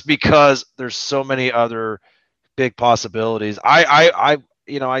because there's so many other big possibilities. I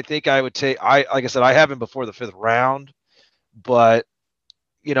think I would take, like I said, I have him before the 5th round, but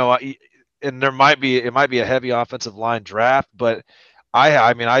and it might be a heavy offensive line draft, but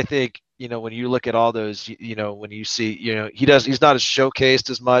I think, when you look at all those, when you see, he's not as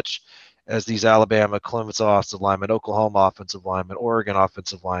showcased as much as these Alabama, Clemson offensive linemen, Oklahoma offensive linemen, Oregon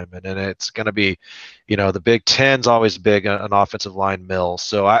offensive linemen, and it's going to be, the Big Ten's always big an offensive line mill.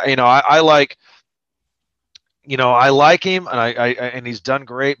 So I like him, and he's done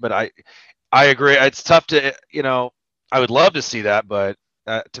great, but I agree. It's tough to, I would love to see that, but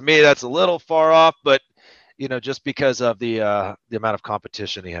to me that's a little far off. But just because of the amount of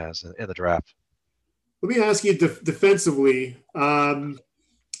competition he has in the draft. Let me ask you defensively.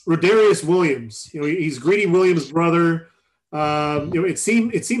 Rodarius Williams, he's Greedy Williams' brother. It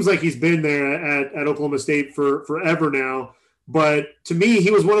seems like he's been there at Oklahoma State for forever now. But to me,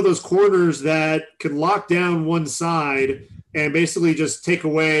 he was one of those corners that could lock down one side and basically just take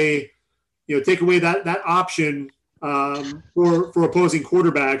away that option for opposing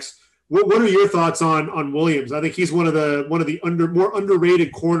quarterbacks. What are your thoughts on Williams? I think he's one of the more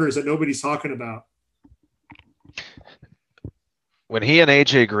underrated corners that nobody's talking about. When he and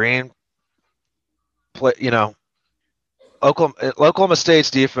AJ Green play, Oklahoma State's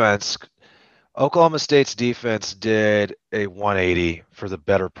defense did a 180 for the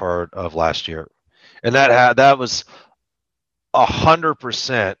better part of last year, and that was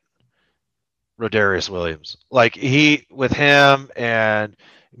 100% Rodarius Williams. Like with him and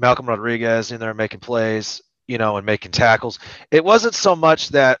Malcolm Rodriguez in there making plays, and making tackles. It wasn't so much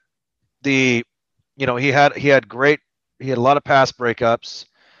that he had a lot of pass breakups,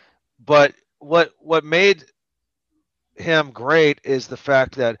 but what made him great is the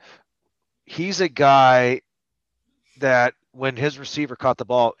fact that he's a guy that when his receiver caught the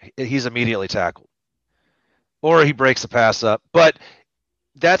ball, he's immediately tackled, or he breaks the pass up. But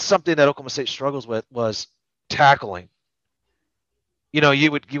that's something that Oklahoma State struggles with, was tackling.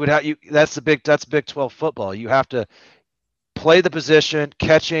 That's Big 12 football. You have to play the position,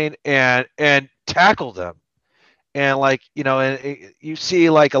 catching and tackle them. And like, you see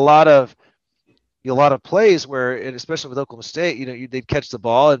like a lot of plays where, and especially with Oklahoma State, they'd catch the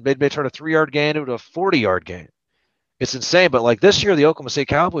ball and they'd turn a 3-yard gain into a 40-yard gain. It's insane. But like this year, the Oklahoma State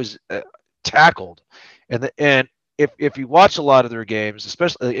Cowboys tackled, and if you watch a lot of their games,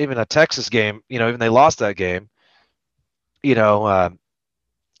 especially even a Texas game, even they lost that game, you know,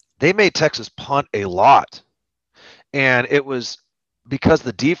 they made Texas punt a lot, and it was because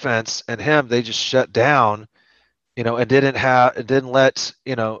the defense and him, they just shut down, and didn't let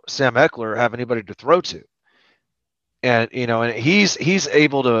Sam Eckler have anybody to throw to, and he's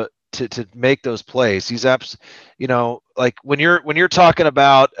able to make those plays. He's like when you're talking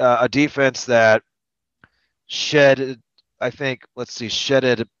about a defense that shedded, I think,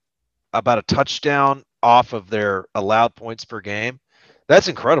 shedded about a touchdown off of their allowed points per game. That's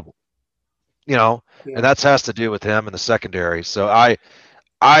incredible, and that has to do with him in the secondary. So I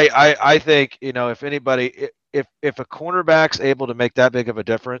think, if anybody, if a cornerback's able to make that big of a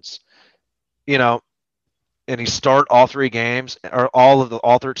difference, and he start all 3 games or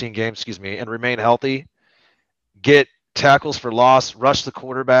all 13 games, excuse me, and remain healthy, get tackles for loss, rush the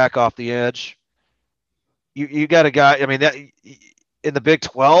quarterback off the edge. You got a guy. I mean, that in the Big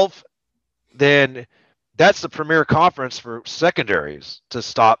 12, then that's the premier conference for secondaries to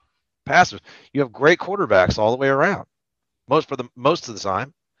stop passes. You have great quarterbacks all the way around. Most of the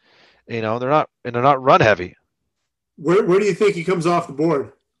time, they're not run heavy. Where do you think he comes off the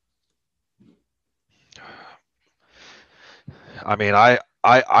board? I mean,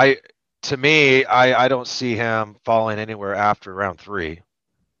 to me, I don't see him falling anywhere after round 3.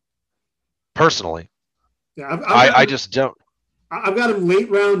 Personally, Yeah, I just don't. I've got him late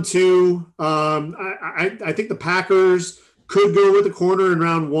round 2. I think the Packers could go with the corner in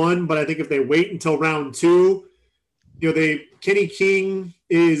round 1, but I think if they wait until round 2, Kenny King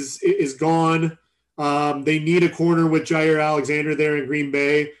is gone. They need a corner with Jair Alexander there in Green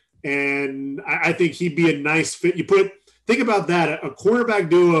Bay, and I think he'd be a nice fit. Think about that, a cornerback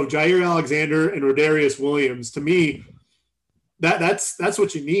duo of Jair Alexander and Rodarius Williams. To me, that's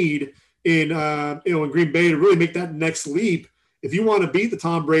what you need in Green Bay to really make that next leap. If you want to beat the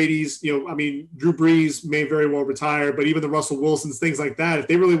Tom Brady's, Drew Brees may very well retire, but even the Russell Wilsons, things like that, if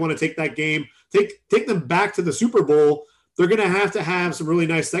they really want to take that game, take them back to the Super Bowl, they're going to have some really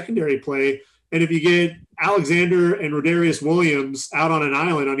nice secondary play. And if you get Alexander and Rodarius Williams out on an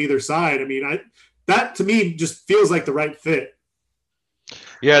island on either side, I mean, that to me just feels like the right fit.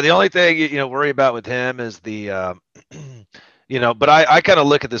 Yeah, the only thing worry about with him is the but I kind of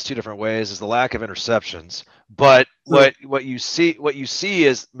look at this 2 different ways: is the lack of interceptions. But what you see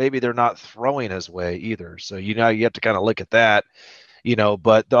is maybe they're not throwing his way either. So you have to kind of look at that.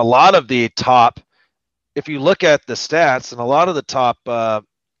 But a lot of the top, if you look at the stats, and a lot of the top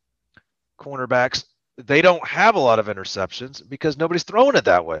cornerbacks, they don't have a lot of interceptions because nobody's throwing it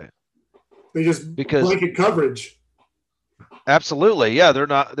that way. They just blanket coverage. Absolutely. Yeah.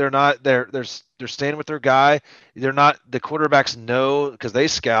 They're staying with their guy. They're not, the quarterbacks know, because they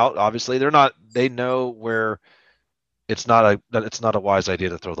scout, obviously they know where it's not a wise idea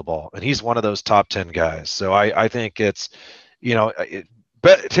to throw the ball. And he's one of those top 10 guys. So I think it's,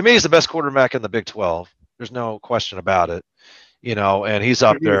 but to me, he's the best quarterback in the Big 12. There's no question about it, and he's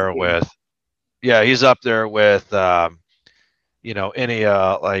up there with, he's up there with, any,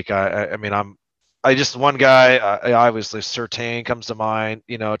 I just, one guy, obviously Surtain comes to mind.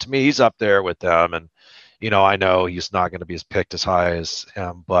 To me, he's up there with them, and I know he's not going to be as picked as high as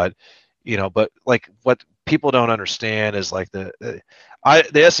him, but like what people don't understand is like the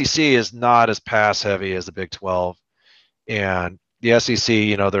SEC is not as pass heavy as the Big 12, and the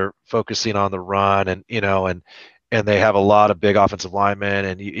SEC, they're focusing on the run, and and they have a lot of big offensive linemen,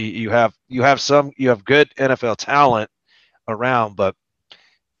 and you have good NFL talent around, but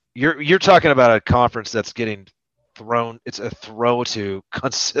you're talking about a conference that's getting thrown. It's a throw to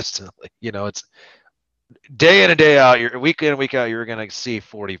consistently. It's day in and day out. You're week in and week out. You're going to see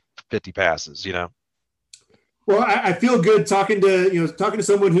 40, 50 passes. Well, I feel good talking to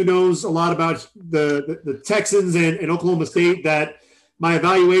someone who knows a lot about the Texans and Oklahoma State. That my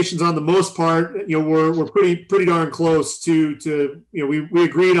evaluations on the most part, were pretty darn close to we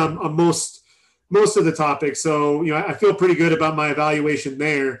agreed on most of the topics. So, I feel pretty good about my evaluation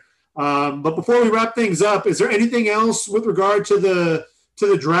there. But before we wrap things up, is there anything else with regard to the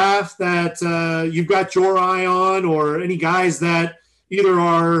draft that you've got your eye on, or any guys that either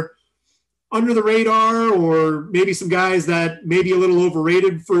are under the radar or maybe some guys that may be a little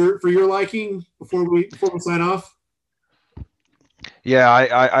overrated for your liking before we sign off? Yeah,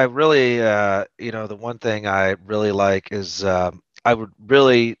 I really, the one thing I really like is I would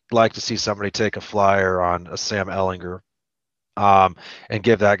really like to see somebody take a flyer on a Sam Ellinger, and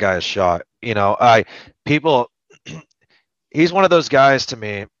give that guy a shot. People, he's one of those guys to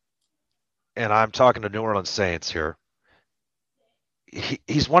me, and I'm talking to New Orleans Saints here.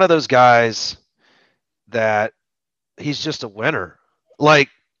 He's one of those guys that he's just a winner. Like,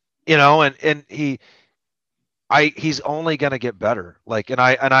 and he's only going to get better. Like, and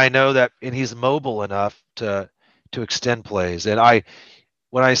I know that, and he's mobile enough to extend plays. And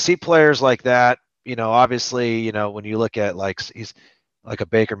when I see players like that, obviously, when you look at like he's like a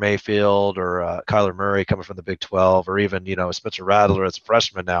Baker Mayfield or Kyler Murray coming from the Big 12, or even Spencer Rattler as a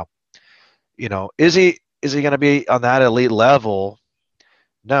freshman now, is he going to be on that elite level?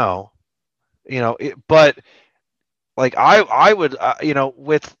 No, but like I would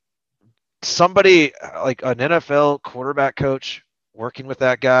with somebody like an NFL quarterback coach working with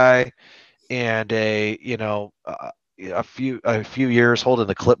that guy, and a few years holding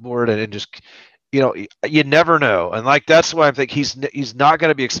the clipboard, and just you never know. And like that's why I think he's not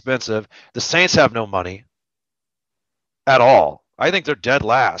going to be expensive. The Saints have no money at all. I think they're dead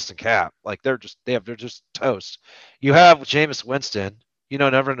last in cap. Like they're just toast. You have Jameis Winston.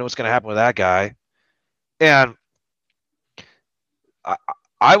 Never know what's going to happen with that guy. And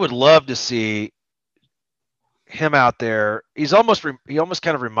I would love to see him out there. He almost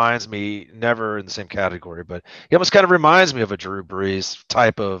kind of reminds me, never in the same category, but he almost kind of reminds me of a Drew Brees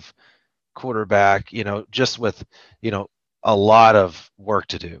type of quarterback, just with, a lot of work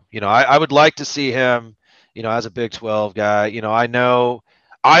to do. I would like to see him, as a Big 12 guy. I know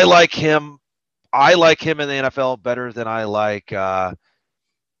I like him. I like him in the NFL better than I like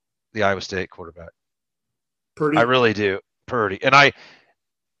the Iowa State quarterback. Purdy. I really do. Purdy. And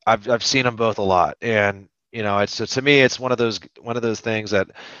I've seen them both a lot. And, it's to me, it's one of those things that,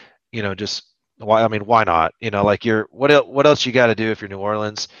 just why not? Like what else you got to do if you're New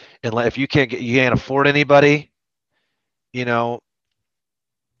Orleans, and if you can't afford anybody, can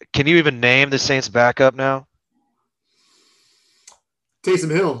you even name the Saints backup now?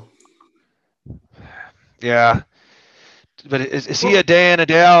 Taysom Hill. Yeah, but is he a day in a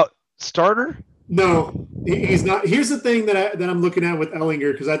day out starter? No, he's not. Here's the thing that I'm looking at with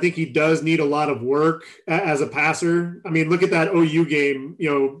Ellinger, because I think he does need a lot of work as a passer. I mean, look at that OU game.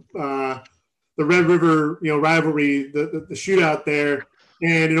 The Red River rivalry, the shootout there,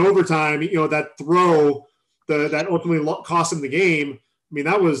 and in overtime, that throw that ultimately cost him the game. I mean,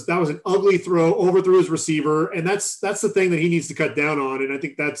 that was an ugly throw, overthrew his receiver, and that's the thing that he needs to cut down on. And I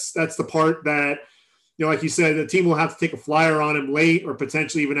think that's the part that, like you said, the team will have to take a flyer on him late, or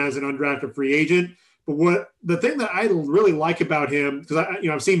potentially even as an undrafted free agent. But the thing that I really like about him, because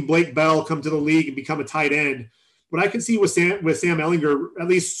I've seen Blake Bell come to the league and become a tight end, but I can see with Sam Ellinger, at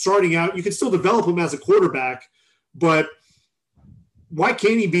least starting out, you can still develop him as a quarterback, but why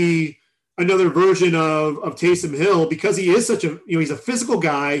can't he be another version of Taysom Hill? Because he is such he's a physical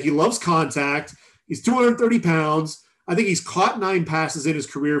guy. He loves contact. He's 230 pounds. I think he's caught 9 passes in his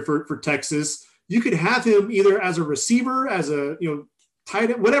career for Texas. You could have him either as a receiver, as a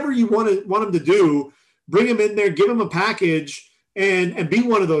tight end, whatever you want him to do. Bring him in there, give him a package, and be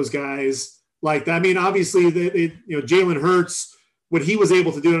one of those guys like that. I mean, obviously, Jalen Hurts, what he was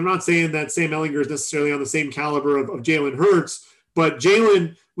able to do. And I'm not saying that Sam Ellinger is necessarily on the same caliber of Jalen Hurts, but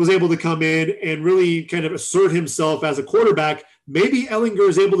Jalen was able to come in and really kind of assert himself as a quarterback. Maybe Ellinger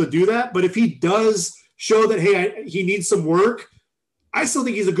is able to do that, but if he does show that, hey, he needs some work, I still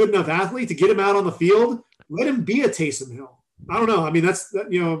think he's a good enough athlete to get him out on the field. Let him be a Taysom Hill. I don't know. I mean, that's what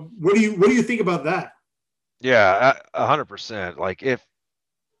do you think about that? Yeah, 100%. Like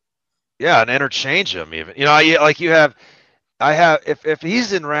and interchange him even. If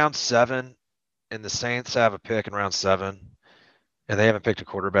he's in round 7 and the Saints have a pick in round 7 and they haven't picked a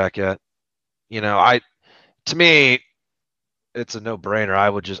quarterback yet, to me, it's a no-brainer. I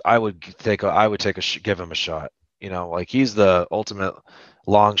would give him a shot. Like he's the ultimate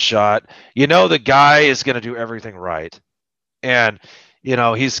long shot. The guy is going to do everything right. And,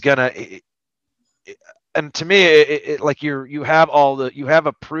 he's going to, and to me, like you have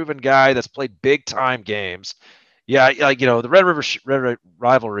a proven guy that's played big time games. Yeah. Like, the Red River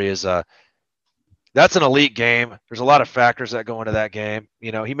rivalry is that's an elite game. There's a lot of factors that go into that game.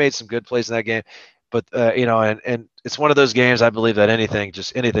 He made some good plays in that game, but and it's one of those games, I believe that anything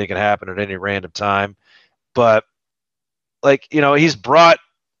can happen at any random time. But like, he's brought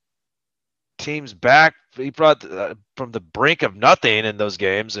teams back. He brought from the brink of nothing in those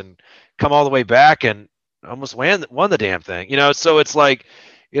games and come all the way back and almost won the damn thing. So it's like,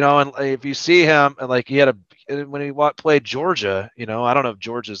 and if you see him, and like he had when he played Georgia, I don't know if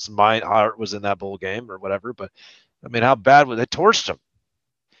Georgia's heart was in that bowl game or whatever, but I mean, how bad was they torched him?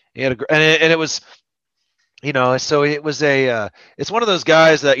 He had and it was, so it was it's one of those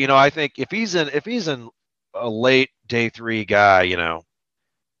guys that, I think if he's in a late day 3 guy, to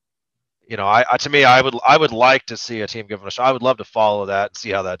me, I would like to see a team give him a shot. I would love to follow that and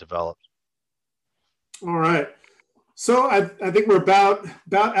see how that develops. All right. So I think we're about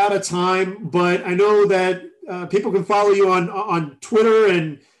out of time, but I know that people can follow you on Twitter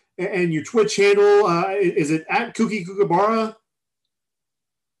and your Twitch handle. Is it at Kooky Kookaburra?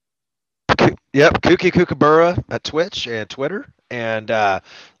 Yep, Kooky Kookaburra at Twitch and Twitter. And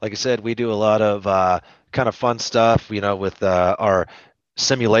like I said, we do a lot of kind of fun stuff, with our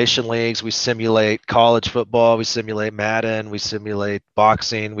simulation leagues. We simulate college football, we simulate Madden, we simulate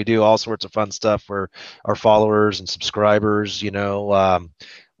boxing. We do all sorts of fun stuff for our followers and subscribers. We're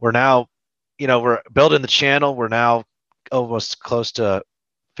now, we're building the channel. We're now almost close to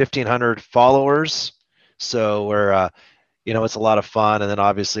 1,500 followers. So we're, it's a lot of fun. And then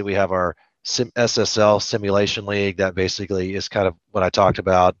obviously we have our SSL simulation league that basically is kind of what I talked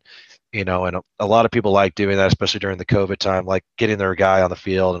about, and a lot of people like doing that, especially during the COVID time, like getting their guy on the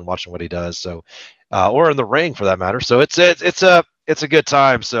field and watching what he does. So, or in the ring for that matter. So it's a good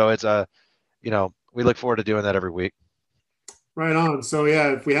time. So it's we look forward to doing that every week. Right on. So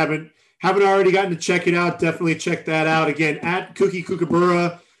yeah, if we haven't already gotten to check it out, definitely check that out. Again, at Kooky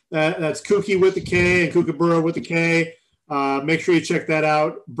Kookaburra. That's Kooky with the K and Kookaburra with the K. Make sure you check that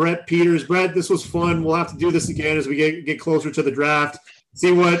out. Brett Peters. Brett, this was fun. We'll have to do this again as we get closer to the draft.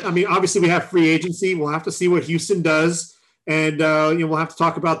 Obviously we have free agency. We'll have to see what Houston does. And, we'll have to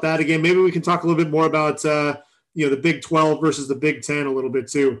talk about that again. Maybe we can talk a little bit more about, the Big 12 versus the Big 10 a little bit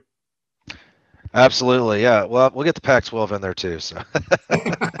too. Absolutely. Yeah. Well, we'll get the Pac-12 in there too. So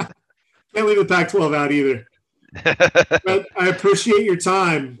can't leave the Pac-12 out either. But I appreciate your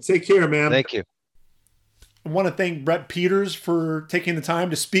time. Take care, man. Thank you. I want to thank Brett Peters for taking the time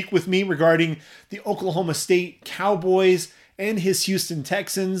to speak with me regarding the Oklahoma State Cowboys and his Houston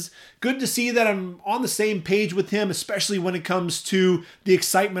Texans. Good to see that I'm on the same page with him, especially when it comes to the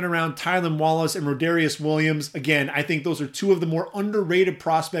excitement around Tylan Wallace and Rodarius Williams. Again, I think those are two of the more underrated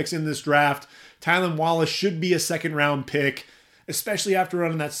prospects in this draft. Tylan Wallace should be a second-round pick, especially after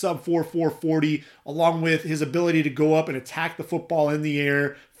running that sub-4 440, along with his ability to go up and attack the football in the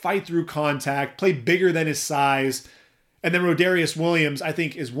air, fight through contact, play bigger than his size. And then Rodarius Williams, I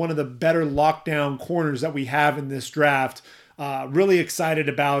think, is one of the better lockdown corners that we have in this draft. Really excited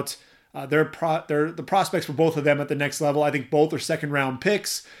about the prospects for both of them at the next level. I think both are second-round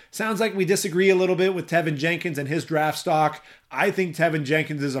picks. Sounds like we disagree a little bit with Tevin Jenkins and his draft stock. I think Tevin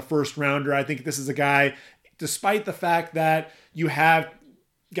Jenkins is a first-rounder. I think this is a guy, despite the fact that you have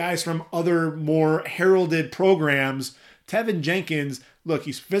guys from other more heralded programs, Tevin Jenkins, look,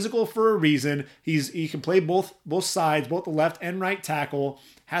 he's physical for a reason. He can play both sides, both the left and right tackle.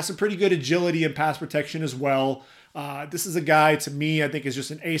 Has some pretty good agility and pass protection as well. This is a guy, to me, I think is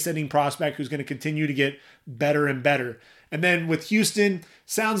just an ascending prospect who's going to continue to get better and better. And then with Houston,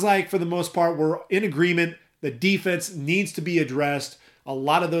 sounds like for the most part we're in agreement. The defense needs to be addressed. A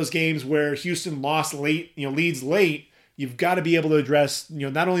lot of those games where Houston lost late, leads late, you've got to be able to address,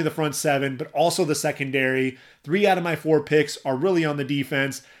 not only the front seven, but also the secondary. 3 out of my 4 picks are really on the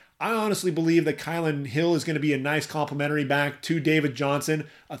defense. I honestly believe that Kylan Hill is going to be a nice complementary back to David Johnson,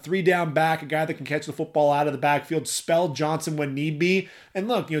 a 3-down back, a guy that can catch the football out of the backfield, spell Johnson when need be. And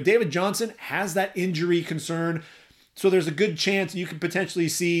look, David Johnson has that injury concern, so there's a good chance you could potentially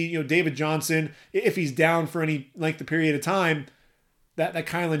see, David Johnson, if he's down for any length of period of time, that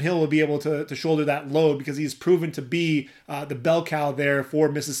Kylan Hill will be able to shoulder that load because he's proven to be the bell cow there for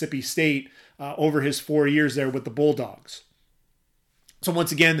Mississippi State over his 4 years there with the Bulldogs. So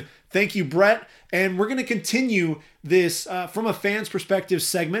once again, thank you, Brett. And we're going to continue this from a fan's perspective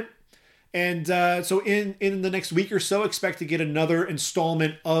segment. And so in the next week or so, expect to get another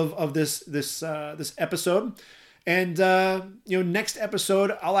installment of this episode. And next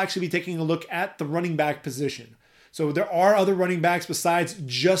episode, I'll actually be taking a look at the running back position. So there are other running backs besides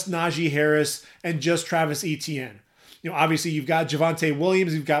just Najee Harris and just Travis Etienne. Obviously you've got Javonte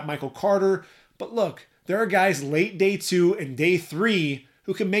Williams, you've got Michael Carter, but look, there are guys late day 2 and day 3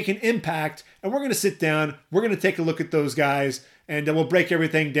 who can make an impact, and we're going to sit down, we're going to take a look at those guys, and we'll break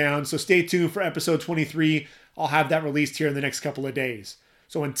everything down. So stay tuned for episode 23. I'll have that released here in the next couple of days.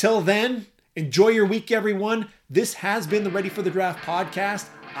 So until then, enjoy your week, everyone. This has been the Ready for the Draft podcast.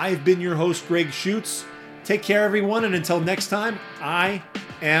 I've been your host, Greg Schutz. Take care, everyone, and until next time, I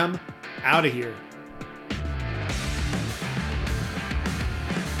am out of here.